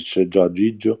 anche se c'è già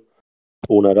Gigio,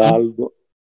 un araldo,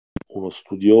 uno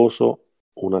studioso,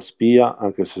 una spia,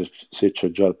 anche se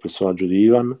c'è già il personaggio di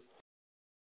Ivan,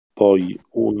 poi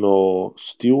uno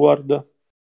steward,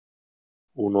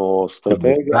 uno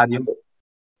stratega, Stadio?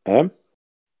 eh?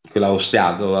 Quello allo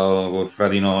stadio, col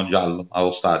fratino giallo,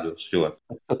 allo stadio, Stuart.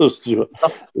 Lo steward,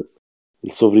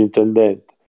 il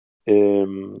sovrintendente,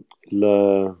 ehm,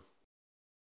 il-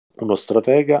 uno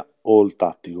stratega o il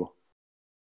tattico?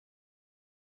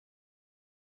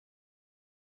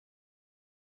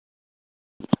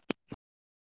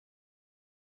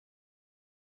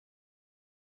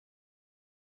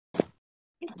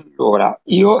 allora,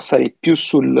 io sarei più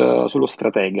sullo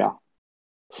stratega.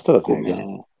 Stratega,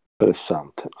 Come...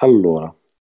 interessante. Allora,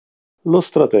 lo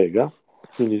stratega,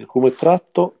 quindi come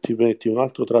tratto ti metti un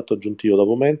altro tratto aggiuntivo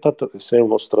dopo Mentat, che sei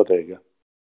uno stratega.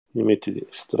 Mi metti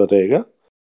stratega,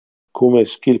 come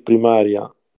skill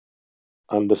primaria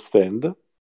understand,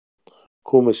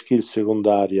 come skill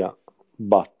secondaria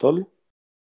battle,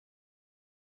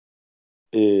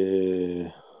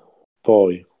 e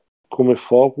poi come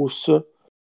focus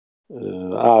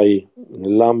hai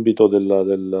nell'ambito della,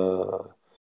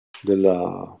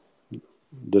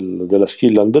 della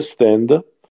skill understand,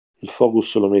 il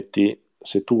focus lo metti,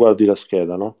 se tu guardi la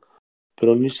scheda, no? Per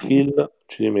ogni Sì. skill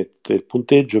ci mette il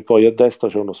punteggio e poi a destra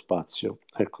c'è uno spazio.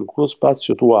 Ecco, in quello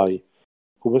spazio tu hai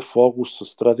come focus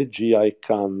strategia e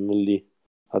Canli,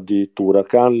 addirittura.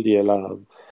 Canli è la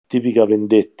tipica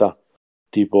vendetta,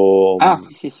 tipo, Ah,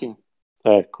 sì, sì, sì.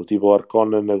 ecco, tipo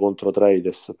Harkonnen contro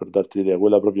Traides, per darti l'idea,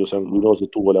 quella proprio sanguinosa e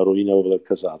tu vuoi la rovina proprio del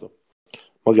casato.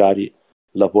 Magari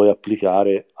la puoi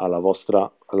applicare al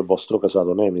vostro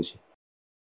casato Nemesi.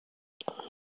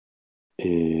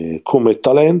 E come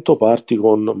talento parti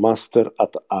con Master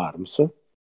at Arms,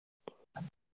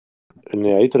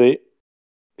 ne hai tre,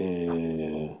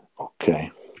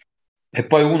 ok. E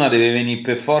poi una deve venire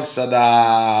per forza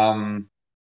dal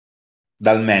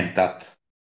Mentat.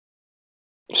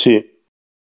 Sì,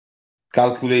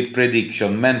 Calculate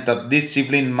prediction, Mentat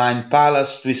discipline, mind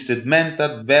palace, twisted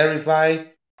Mentat,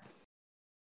 verify.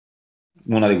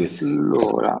 Una di queste.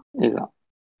 Allora,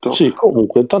 esatto. sì,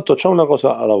 comunque intanto c'è una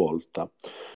cosa alla volta.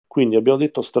 Quindi abbiamo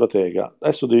detto stratega,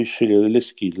 adesso devi scegliere delle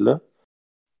skill,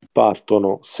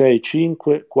 partono 6,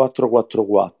 5, 4, 4,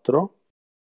 4.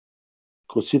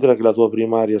 Considera che la tua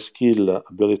primaria skill,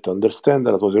 abbiamo detto understand,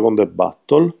 la tua seconda è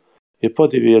battle, e poi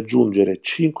devi aggiungere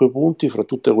 5 punti fra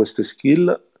tutte queste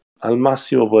skill, al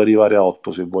massimo puoi arrivare a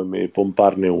 8 se vuoi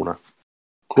pomparne una.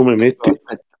 Come metti?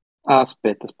 Aspetta,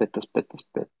 aspetta, aspetta, aspetta,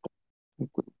 aspetta.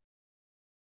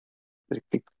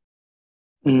 Perché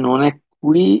non è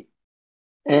qui,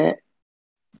 è...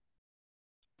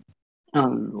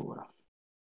 Allora,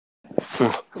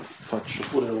 Faccio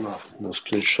pure uno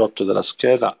screenshot della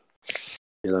scheda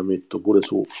e la metto pure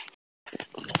su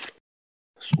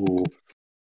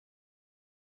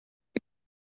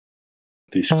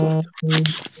Discord.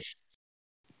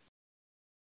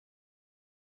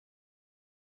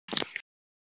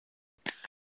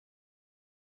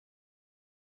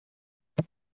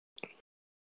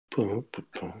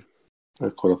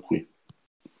 Eccola qui.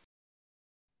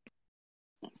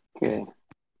 ok.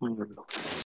 Allora.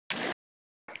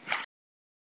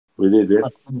 vedete?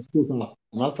 Scusa,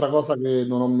 un'altra cosa che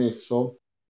non ho messo,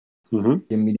 Mhm.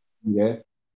 che mi devi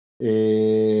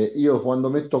dire, io quando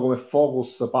metto come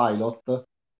focus pilot,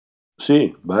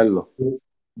 Sì, bello.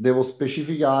 devo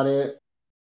specificare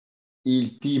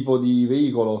il tipo di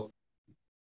veicolo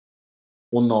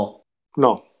o no?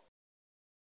 No,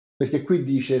 Perché qui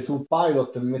dice sul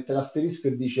pilot, mi mette l'asterisco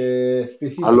e dice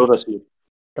allora specific sì.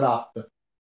 craft.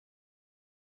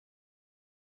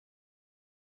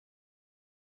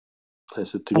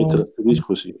 Se ti mette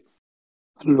l'asterisco, sì.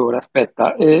 Allora,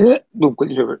 aspetta, dunque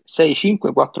dicevo 6,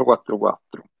 5, 4, 4,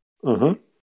 4 Mhm.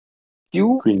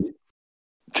 più Quindi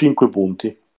 5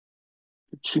 punti.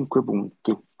 5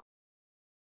 punti.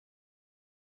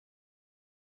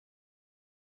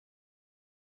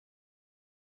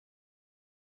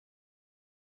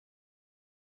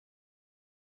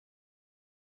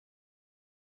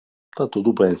 Tanto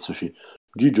tu pensaci.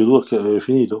 Gigio, tu hai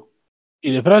finito? E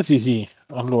le frasi sì.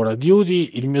 Allora,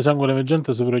 duty, il mio sangue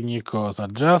leveggiante sopra ogni cosa.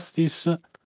 Justice,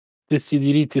 stessi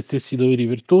diritti e stessi doveri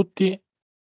per tutti.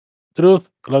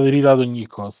 Truth, la verità ad ogni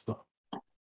costo.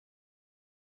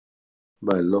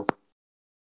 Bello.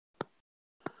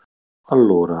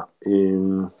 Allora,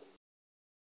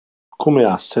 come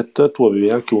asset tu avevi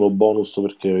anche uno bonus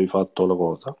perché avevi fatto la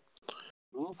cosa.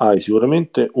 Hai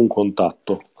sicuramente un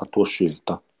contatto a tua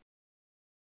scelta.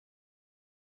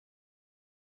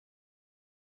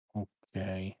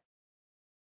 Ok.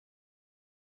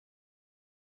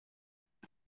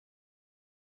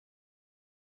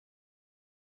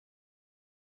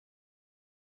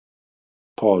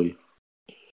 Poi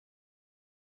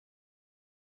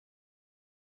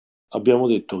abbiamo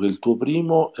detto che il tuo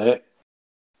primo è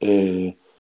il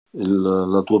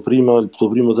tuo primo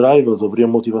drive, la tua prima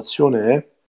motivazione è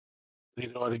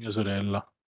Ritrovare mia sorella.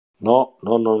 no,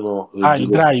 no, no, no, Ah, il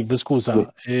dico drive,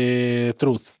 scusa.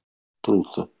 Truth.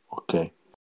 truth, ok.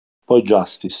 Poi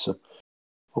justice, Sì.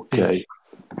 ok.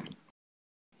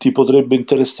 Ti potrebbe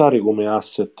interessare come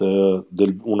asset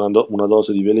una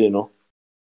dose di veleno?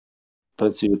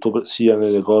 Pensi che sia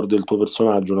nelle corde del tuo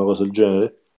personaggio, una cosa del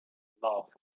genere? No.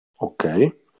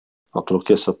 Ok, no, te l'ho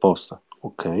chiesto apposta.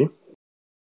 Ok.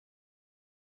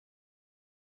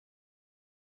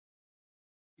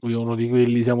 Lui è uno di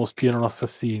quelli, siamo spie non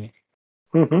assassini.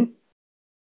 Mhm.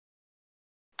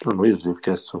 No, no, io ti ho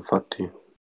chiesto, infatti.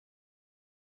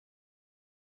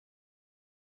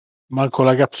 Manco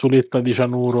la capsuletta di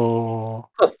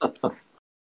cianuro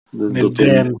Del nel dottor.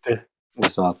 dente.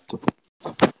 Esatto.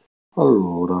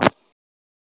 Allora,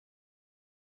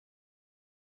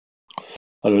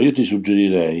 io ti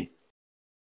suggerirei,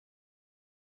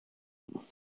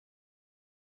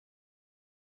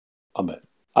 vabbè,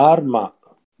 arma,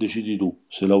 decidi tu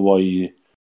se la vuoi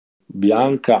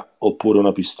bianca oppure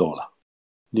una pistola.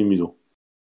 Dimmi tu.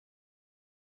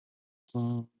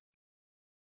 Mm.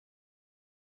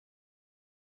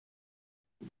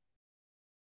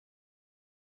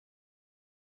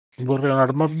 Vorrei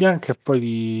un'arma bianca e poi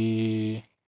di...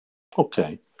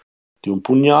 Ok, di un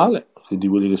pugnale, di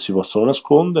quelli che si possono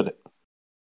nascondere,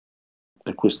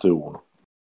 e questo è uno.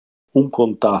 Un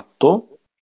contatto,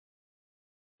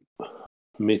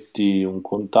 metti un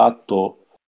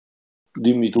contatto,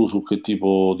 dimmi tu su che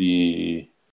tipo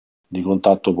di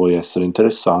contatto puoi essere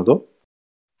interessato.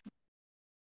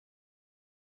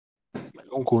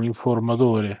 Comunque un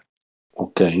informatore.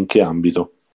 Ok, in che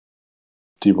ambito?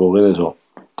 Tipo, che ne so,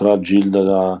 tra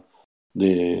Gilda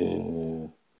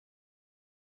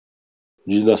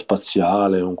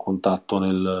spaziale, un contatto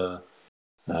nel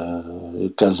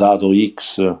il casato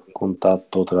X,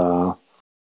 contatto tra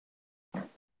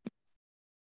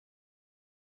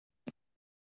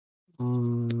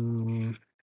Mm.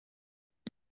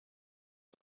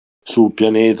 sul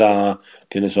pianeta,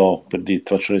 che ne so, per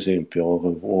dirti, faccio un esempio,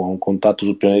 o un contatto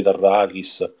sul pianeta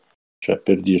Arrakis, cioè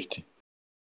per dirti.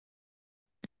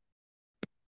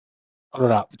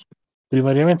 Allora,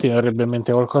 primariamente mi verrebbe in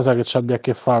mente qualcosa che ci abbia a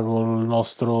che fare con il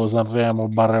nostro Sanremo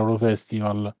barra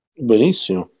Eurofestival.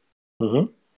 Benissimo.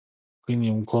 Mhm. Quindi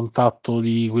un contatto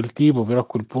di quel tipo, però a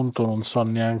quel punto non so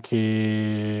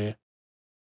neanche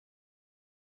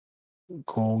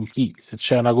con chi, se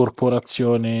c'è una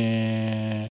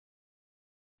corporazione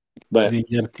Beh,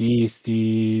 degli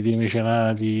artisti, dei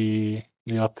mecenati,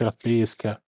 dei vattene a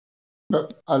pesca.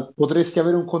 Potresti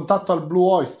avere un contatto al Blue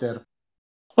Oyster.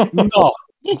 No,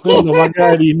 quello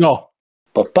magari no.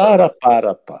 papara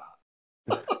para pa.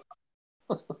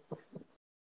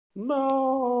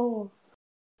 No,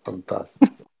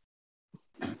 fantastico.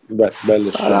 Beh,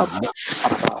 belle scene.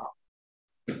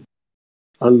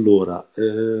 Allora,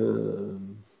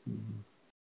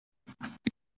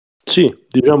 sì,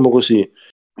 diciamo così,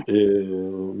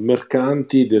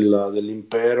 mercanti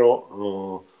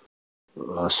dell'impero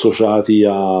associati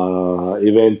a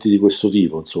eventi di questo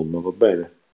tipo, insomma, va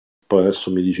bene? Poi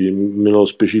adesso mi dici, me lo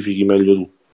specifichi meglio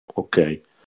tu. Ok,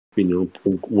 quindi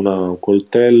un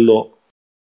coltello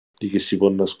di che si può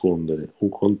nascondere, un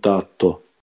contatto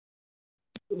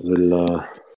da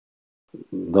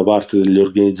parte degli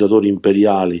organizzatori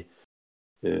imperiali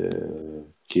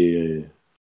che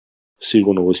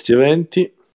seguono questi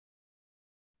eventi.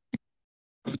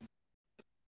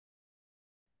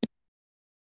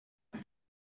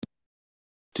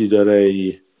 Ti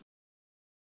darei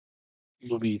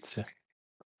Novizie.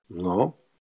 no,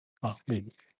 Ah,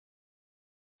 vedi.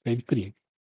 È il primo.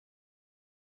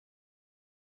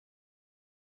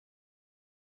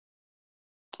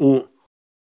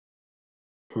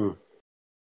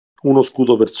 uno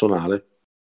scudo personale.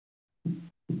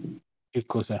 Che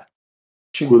cos'è?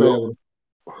 5 Quello euro.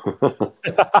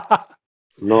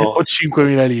 no, O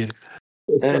 5.000 lire.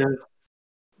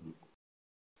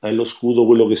 è lo scudo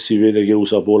quello che si vede che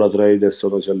usa Paula Traders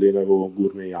quando si allena con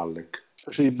Gurney Halleck.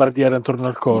 Specie di bardiere attorno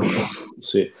al corpo.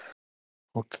 Sì,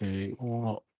 Ok,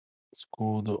 uno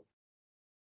scudo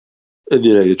e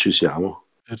direi che ci siamo.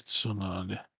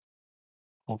 personale.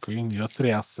 Ok, quindi ho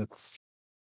 3 assets.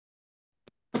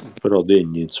 Però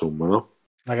degni, insomma, no?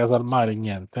 Una casa al mare,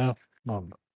 niente, eh?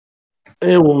 Vabbè.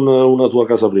 E una tua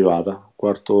casa privata,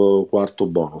 quarto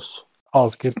bonus. Oh,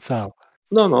 scherzavo.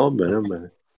 No, no, va bene, va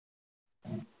bene.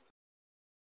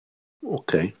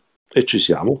 Ok, e ci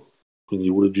siamo. Quindi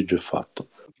pure Gigi è fatto.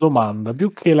 Domanda,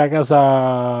 più che la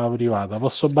casa privata,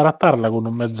 posso barattarla con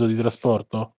un mezzo di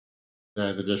trasporto?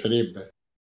 Ti piacerebbe?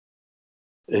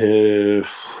 Eh,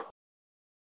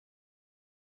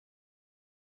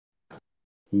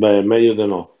 beh, meglio di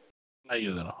no.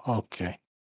 Aiuto, no. Ok.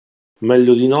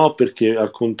 Meglio di no perché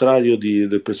al contrario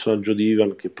del personaggio di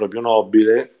Ivan che è proprio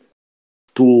nobile,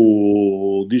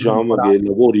 tu diciamo che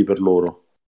lavori per loro,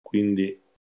 quindi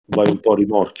vai un po' a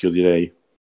rimorchio direi,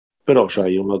 però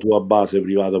c'hai una tua base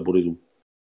privata pure tu.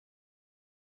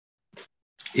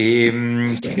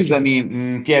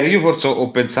 Scusami, Piero, io forse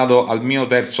ho pensato al mio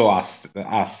terzo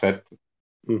asset.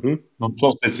 Mhm. Non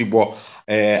so se si può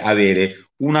avere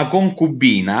una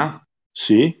concubina,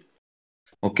 Sì,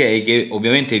 ok, che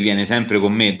ovviamente viene sempre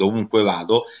con me dovunque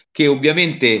vado, che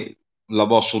ovviamente la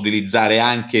posso utilizzare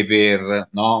anche per,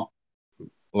 no?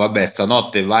 Vabbè,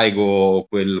 stanotte vai con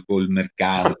col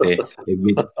mercante e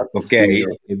vedi, ok? sì,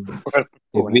 no. E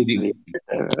vedi,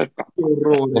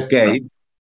 ok?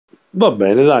 Va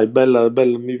bene, dai, bella,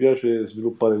 bella, mi piace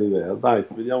sviluppare l'idea, dai,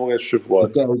 vediamo che esce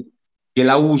fuori. Ok? Che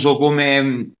la uso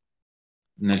come,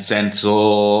 nel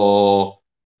senso,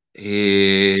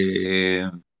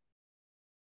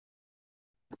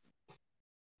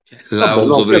 la Vabbè,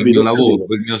 no, uso ho per il mio capito, ho lavoro, capito.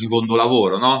 per il mio secondo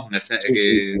lavoro, no? Nel senso Sì, sì,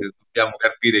 che sì, dobbiamo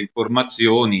capire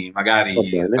informazioni, va magari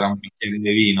bene, tra un bicchiere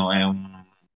di vino e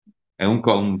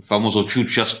un famoso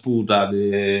ciuccia sputa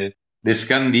de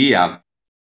Scandia,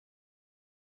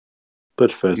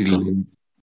 perfetto. li-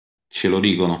 ce lo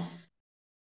dicono.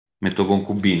 Metto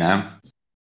concubina,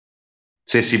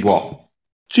 se si può.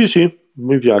 Sì, sì,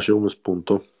 mi piace come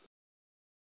spunto.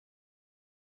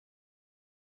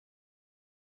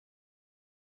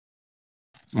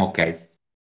 Ok.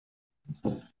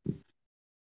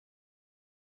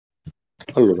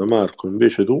 Allora, Marco,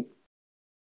 invece tu?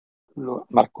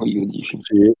 Marco, io dici.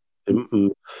 Sì,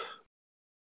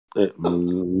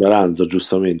 Maranza,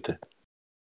 giustamente.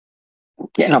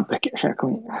 Che no, perché cioè,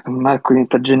 Marco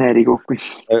diventa generico qui.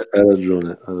 Hai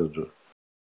ragione, hai ragione.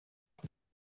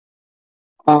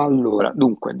 Allora,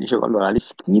 dunque, dicevo, allora, le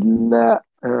skill,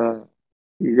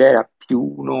 l'idea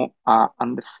 +1 a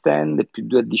understand,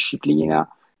 +2 a disciplina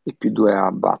e +2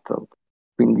 a battle.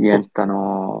 Quindi Oh,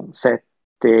 diventano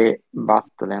 7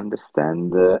 battle e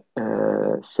understand,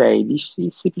 6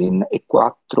 discipline e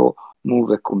 4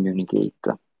 move e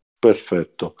communicate.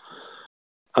 perfetto.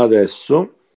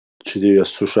 Adesso ci devi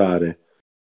associare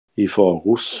i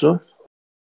focus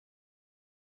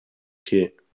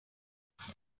che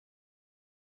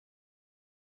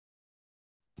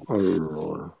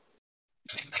allora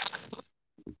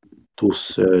tu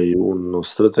sei uno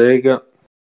stratega.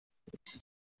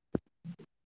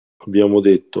 Abbiamo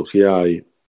detto che hai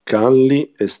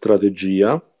calli e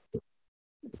strategia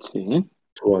Sì.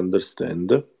 su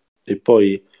understand e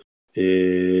poi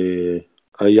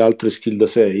hai altre skill da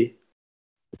 6?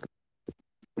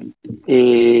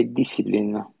 E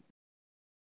discipline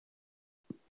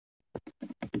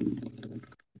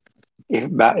e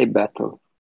battle.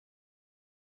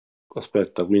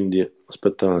 Aspetta, quindi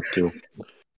aspetta un attimo.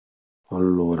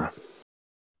 Allora,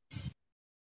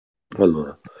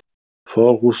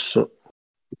 focus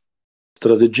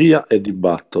strategia è di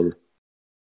battle,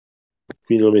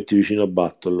 quindi lo metti vicino a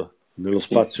battle. Nello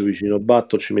Sì. spazio vicino a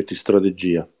battle ci metti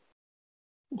strategia.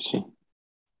 Sì.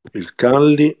 Il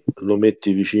Canli lo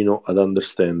metti vicino ad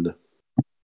understand.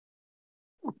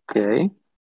 Ok.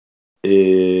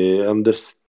 E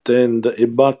understand e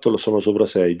battle sono sopra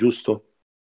 6, giusto?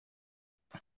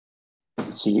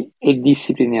 Sì. E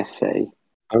discipline a 6.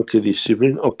 Anche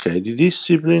discipline. Ok, di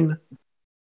discipline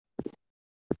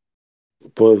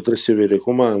potresti avere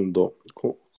command,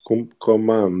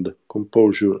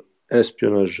 composure,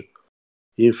 espionage,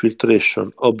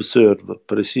 infiltration, observe,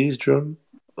 precision,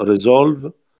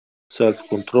 resolve,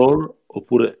 self-control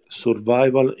oppure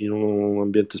survival in un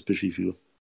ambiente specifico.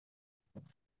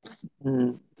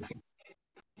 Mm.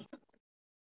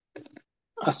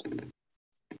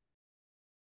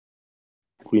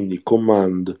 Quindi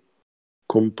command,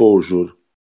 composure,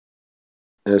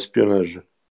 espionage,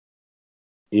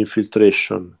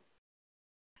 infiltration,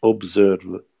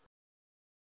 observe,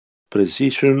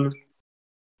 precision,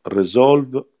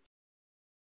 resolve,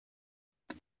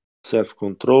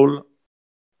 self-control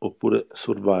oppure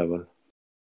survival.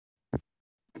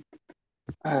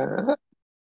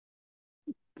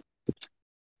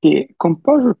 E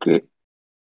composure che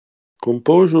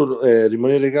Composure è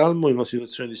rimanere calmo in una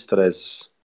situazione di stress.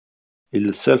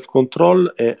 Il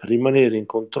self-control è rimanere in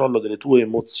controllo delle tue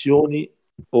emozioni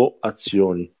o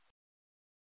azioni.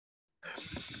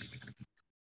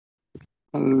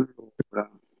 allora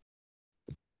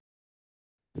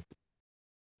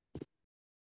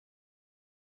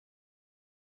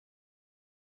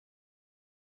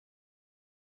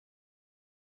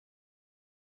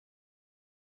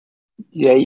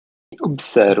direi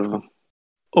observe.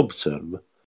 Observe.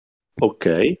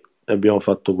 Ok, abbiamo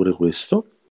fatto pure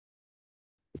questo.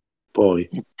 Poi,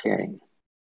 Ok.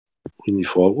 quindi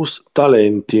focus.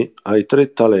 Talenti. Hai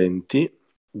 3 talenti.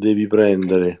 Devi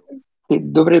prendere. Che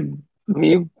dovrebbe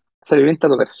essere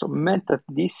orientato verso meta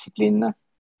discipline,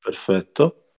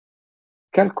 Perfetto.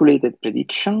 calculated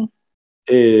prediction,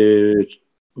 E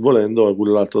volendo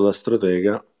quell'altro da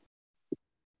stratega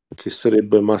che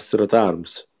sarebbe Master at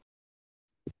Arms.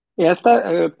 in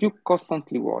realtà più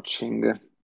constantly watching.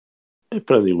 E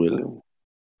prendi quello.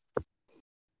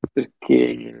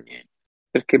 Perché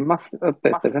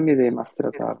aspetta, fammi vedere Master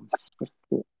at Arms,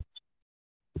 perché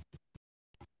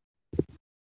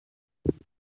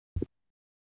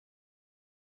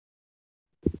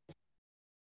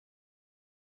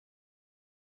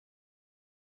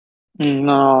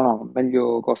no,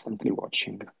 meglio constantly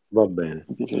watching, Va bene.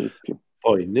 mi piace di più.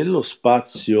 Poi nello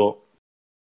spazio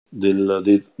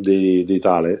dei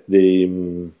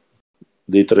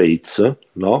traits,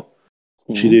 no?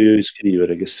 Ci Sì. devi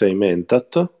scrivere che sei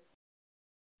mentat,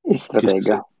 E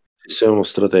stratega. che sei uno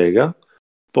stratega.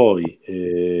 Poi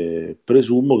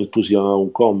presumo che tu sia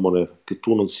un commoner, che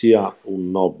tu non sia un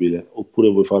nobile, oppure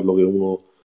vuoi farlo che uno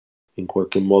in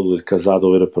qualche modo del casato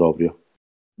vero e proprio.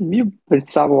 Io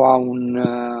pensavo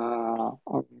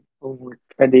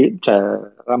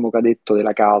cioè, ramo cadetto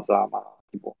della casa, ma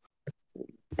tipo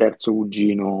terzo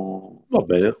cugino. Va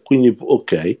bene, quindi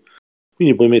ok.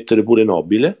 Quindi puoi mettere pure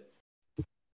nobile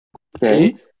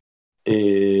Ok.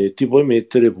 e ti puoi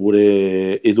mettere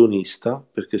pure edonista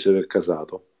perché sei del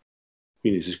casato.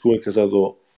 Quindi, siccome il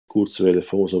casato Kurzweil è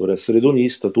famoso per essere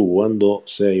edonista, tu quando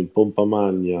sei in pompa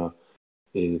magna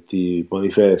e ti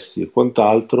manifesti e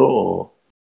quant'altro,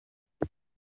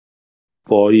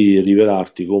 puoi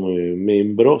rivelarti come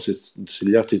membro. Se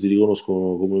gli altri ti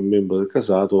riconoscono come membro del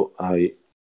casato, hai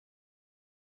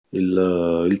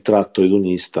il tratto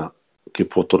edonista che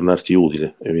può tornarti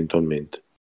utile eventualmente.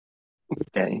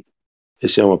 Ok. E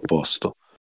siamo a posto.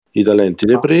 I talenti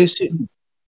li hai presi?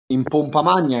 In pompa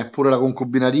magna è pure la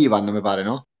concubina di Ivan, mi pare,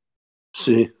 no?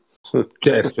 Sì.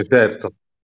 Certo, certo.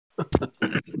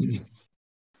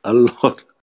 Allora,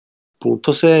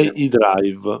 punto 6, i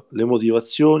drive, le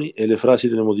motivazioni e le frasi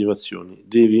delle motivazioni.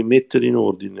 Devi mettere in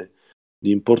ordine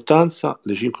di importanza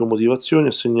le 5 motivazioni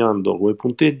assegnando come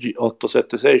punteggi 8,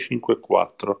 7, 6, 5 e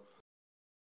 4.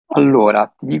 Allora,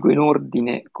 ti dico in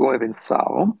ordine come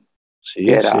pensavo, che Sì,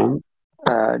 era sì,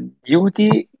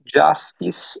 duty,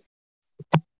 justice,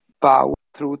 power,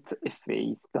 truth e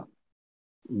faith, in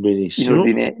benissimo.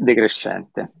 ordine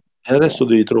decrescente. E adesso Ok.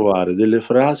 devi trovare delle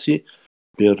frasi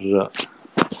per,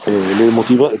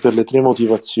 per le 3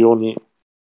 motivazioni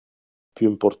più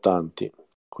importanti.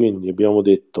 Quindi abbiamo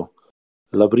detto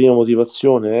la prima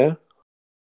motivazione è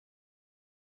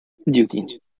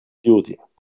Duty. duty.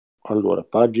 Allora,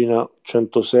 pagina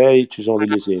 106 ci sono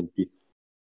degli esempi,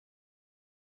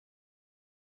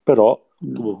 però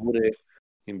tu puoi pure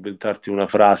inventarti una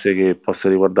frase che possa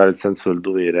riguardare il senso del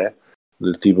dovere.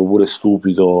 del tipo pure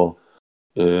stupido,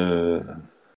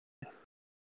 il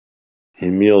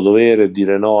mio dovere è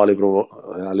dire no alle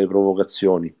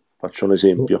provocazioni. Faccio un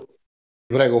esempio.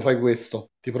 Prego, fai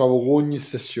questo. Ti provoco ogni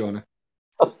sessione.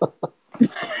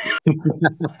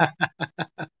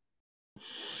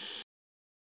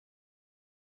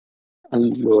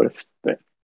 Allora,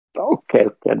 aspetta.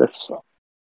 Ok, adesso.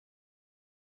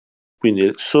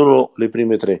 Quindi solo le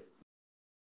prime tre.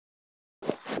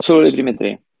 Solo le prime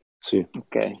tre. Sì.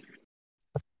 Ok.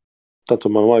 Tanto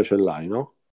il manuale ce l'hai,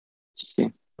 no?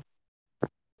 Sì.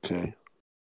 Ok.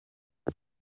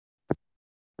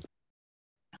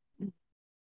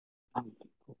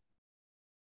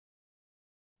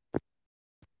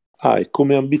 Ah, e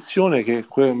come ambizione, che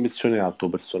ambizione ha il tuo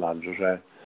personaggio? Cioè,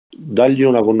 dagli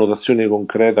una connotazione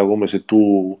concreta, come se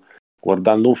tu,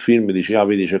 guardando un film, dici, ah,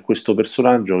 vedi, c'è questo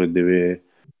personaggio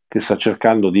che sta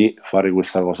cercando di fare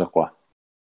questa cosa qua.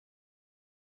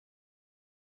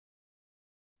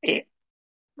 E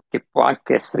che può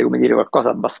anche essere, come dire,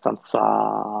 qualcosa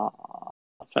abbastanza,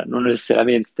 cioè non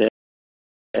necessariamente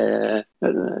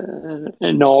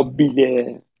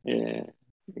nobile e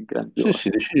Sì, grandioso. sì,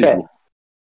 decidi tu.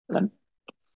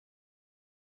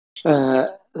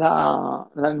 Cioè, la,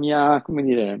 la mia, come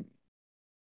dire,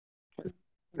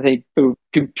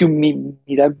 più mi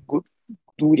dà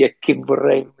goduria e che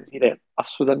vorrei, come dire,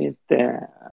 assolutamente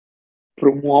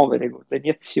promuovere con le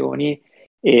mie azioni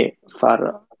e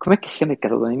far... Com'è che si chiama il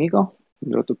casato nemico? Non mi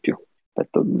ricordo più.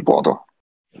 Aspetta, vuoto.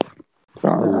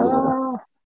 Allora, Ah,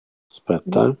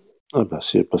 aspetta, eh. Vabbè,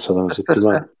 sì, è passata una aspetta,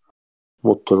 settimana. aspetta.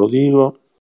 Mo te lo dico.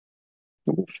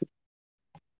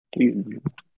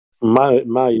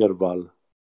 Meyerval.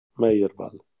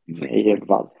 Meyerval.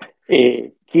 Meyerval.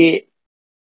 E che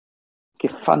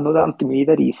fanno tanto i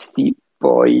militaristi,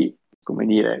 poi, come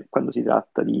dire, quando si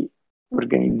tratta di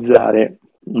organizzare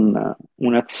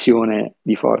un'azione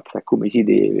di forza come si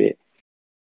deve,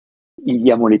 gli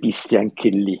diamo le piste anche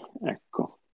lì,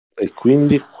 ecco. E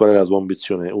quindi qual è la tua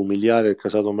ambizione? Umiliare il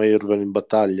casato Meyerval in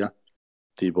battaglia?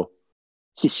 Tipo.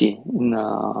 Sì, sì, Ecco,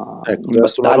 in deve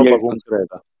essere una battaglia, roba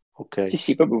concreta. sì, Ok,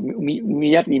 sì, proprio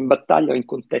umiliarli in battaglia o in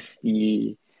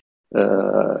contesti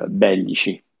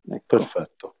bellici, ecco.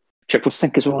 perfetto. Cioè fosse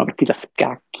anche solo una partita a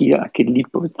scacchi, anche lì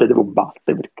poi te devo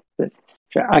battere, perché,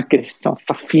 cioè, anche se sto a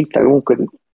far finta, comunque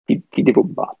ti devo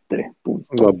battere, Va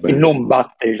punto. E bene, non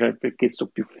battere, cioè, perché sto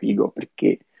più figo,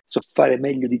 perché so fare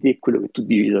meglio di te quello che tu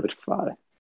devi saper fare.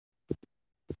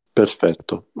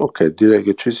 perfetto. Ok, direi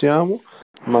che ci siamo.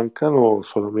 Mancano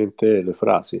solamente le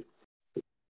frasi.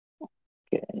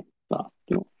 Ok,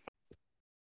 fatto.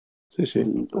 Sì, sì,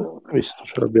 Allora, hai visto,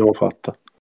 ce l'abbiamo fatta.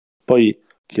 Poi,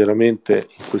 chiaramente,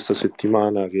 in questa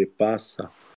settimana che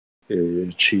passa,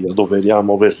 ci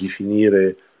adoperiamo per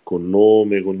rifinire con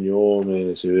nome,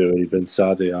 cognome, se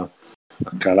ripensate a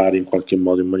calare in qualche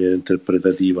modo in maniera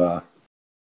interpretativa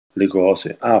le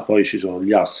cose. Ah, poi ci sono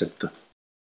gli asset.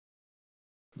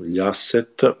 Gli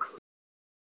asset.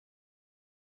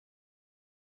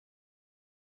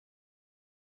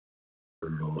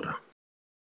 Allora.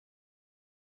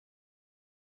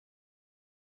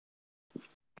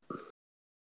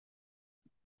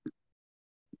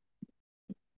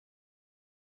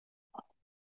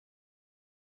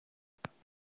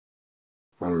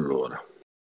 Allora.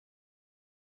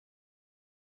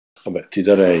 Vabbè, ti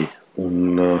darei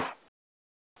un...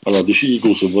 Allora, decidi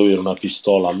tu se vuoi avere una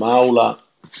pistola maula,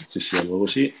 che si chiama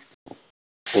così,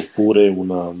 oppure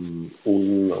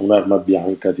un'arma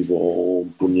bianca, tipo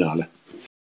un pugnale.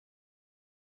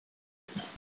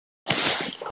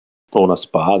 O una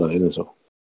spada, che ne so.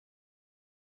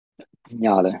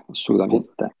 geniale,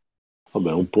 assolutamente.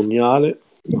 Vabbè, un pugnale,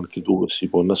 anche tu si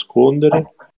può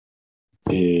nascondere.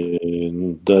 E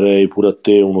darei pure a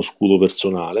te uno scudo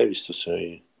personale, visto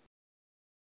che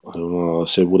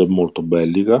sei pure molto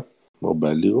bellica, o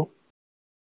bellico.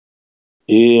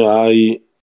 E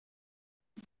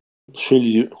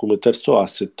scegli come terzo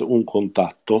asset un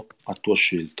contatto a tua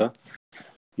scelta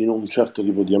in un certo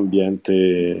tipo di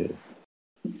ambiente,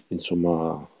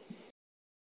 insomma,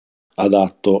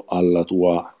 adatto alla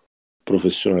tua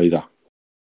professionalità.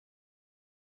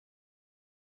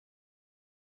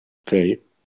 Ok?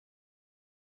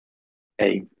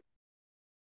 Ok.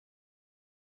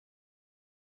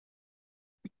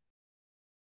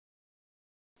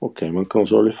 Ok, mancano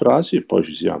solo le frasi e poi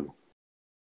ci siamo.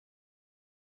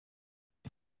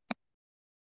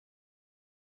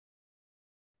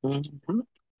 Mhm.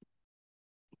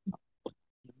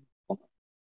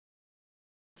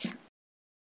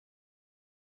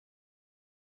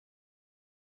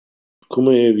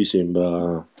 Come vi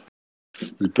sembra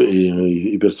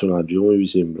i personaggi? Come vi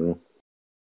sembrano?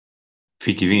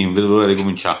 Fichi, non vedo l'ora di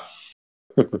cominciare.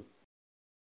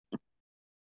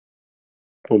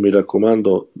 Oh, mi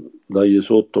raccomando, dai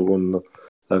sotto con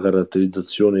la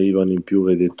caratterizzazione Ivan in più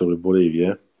che hai detto che volevi,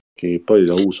 che poi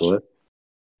la uso,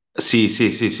 Sì.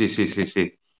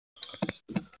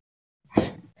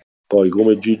 Poi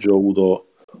come Gigio ho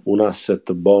avuto un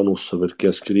asset bonus perché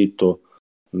ha scritto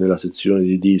nella sezione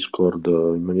di Discord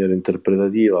in maniera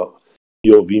interpretativa.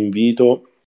 Io vi invito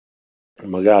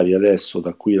magari adesso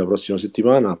da qui la prossima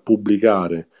settimana a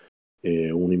pubblicare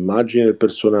un'immagine del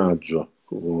personaggio,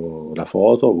 la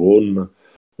foto con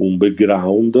un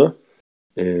background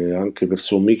anche per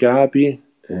sommi capi,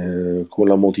 con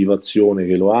la motivazione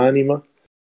che lo anima,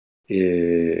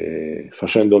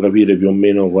 facendo capire più o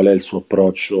meno qual è il suo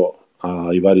approccio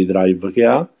ai vari drive che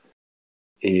ha,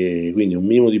 e quindi un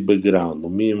minimo di background,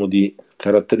 un minimo di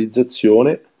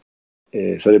caratterizzazione.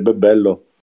 Sarebbe bello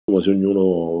come se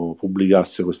ognuno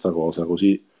pubblicasse questa cosa,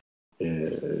 così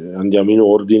andiamo in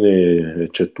ordine e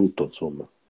c'è tutto, insomma.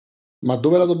 Ma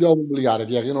dove la dobbiamo pubblicare,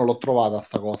 Pia? Che io non l'ho trovata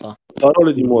sta cosa.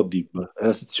 Parole di Muad'Dib, è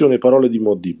la sezione parole di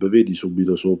Muad'Dib, vedi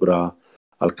subito sopra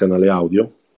al canale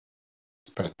audio?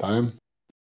 Aspetta,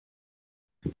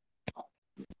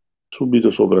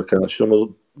 Subito sopra il canale, ci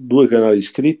sono due canali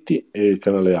iscritti e il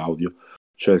canale audio.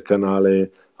 C'è il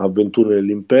canale Avventure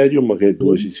nell'Imperium, che è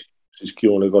dove si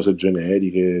scrivono le cose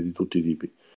generiche di tutti i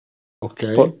tipi. Ok.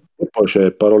 E poi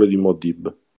c'è Parole di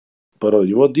Muad'Dib. Parole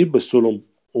di Muad'Dib è solo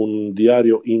un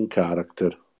diario in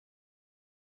character.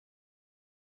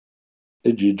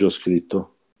 E Gigio ha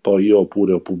scritto. Poi io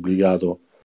pure ho pubblicato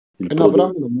il No, però a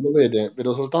prodotto. me non me lo vede,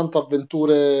 vedo soltanto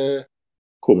avventure.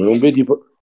 Come? Non vedi?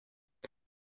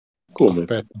 Come?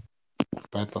 Aspetta.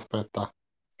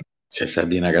 C'è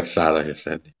stata una cazzata, c'è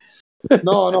stata.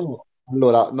 No.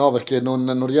 Allora, no, perché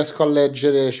non riesco a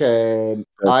leggere. Cioè.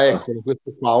 Ah, Aspetta. eccolo,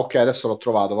 questo qua. Ok, adesso l'ho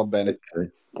trovato, va bene.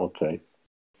 Ok.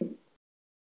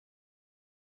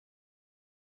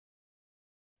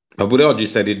 Ma pure oggi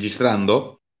stai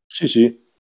registrando? Sì.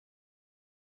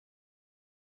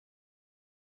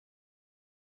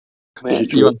 Così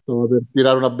ci Ivan stava per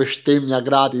tirare una bestemmia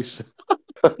gratis.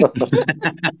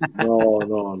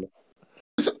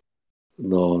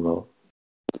 No.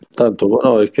 Tanto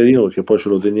no, è carino perché poi ce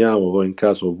lo teniamo, poi in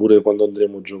caso, pure quando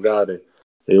andremo a giocare,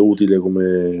 è utile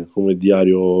come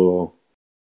diario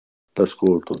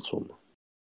d'ascolto, insomma.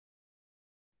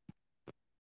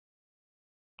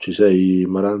 Ci sei,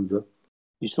 Maranza?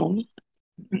 Ci sono.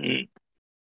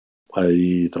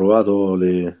 Hai trovato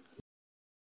le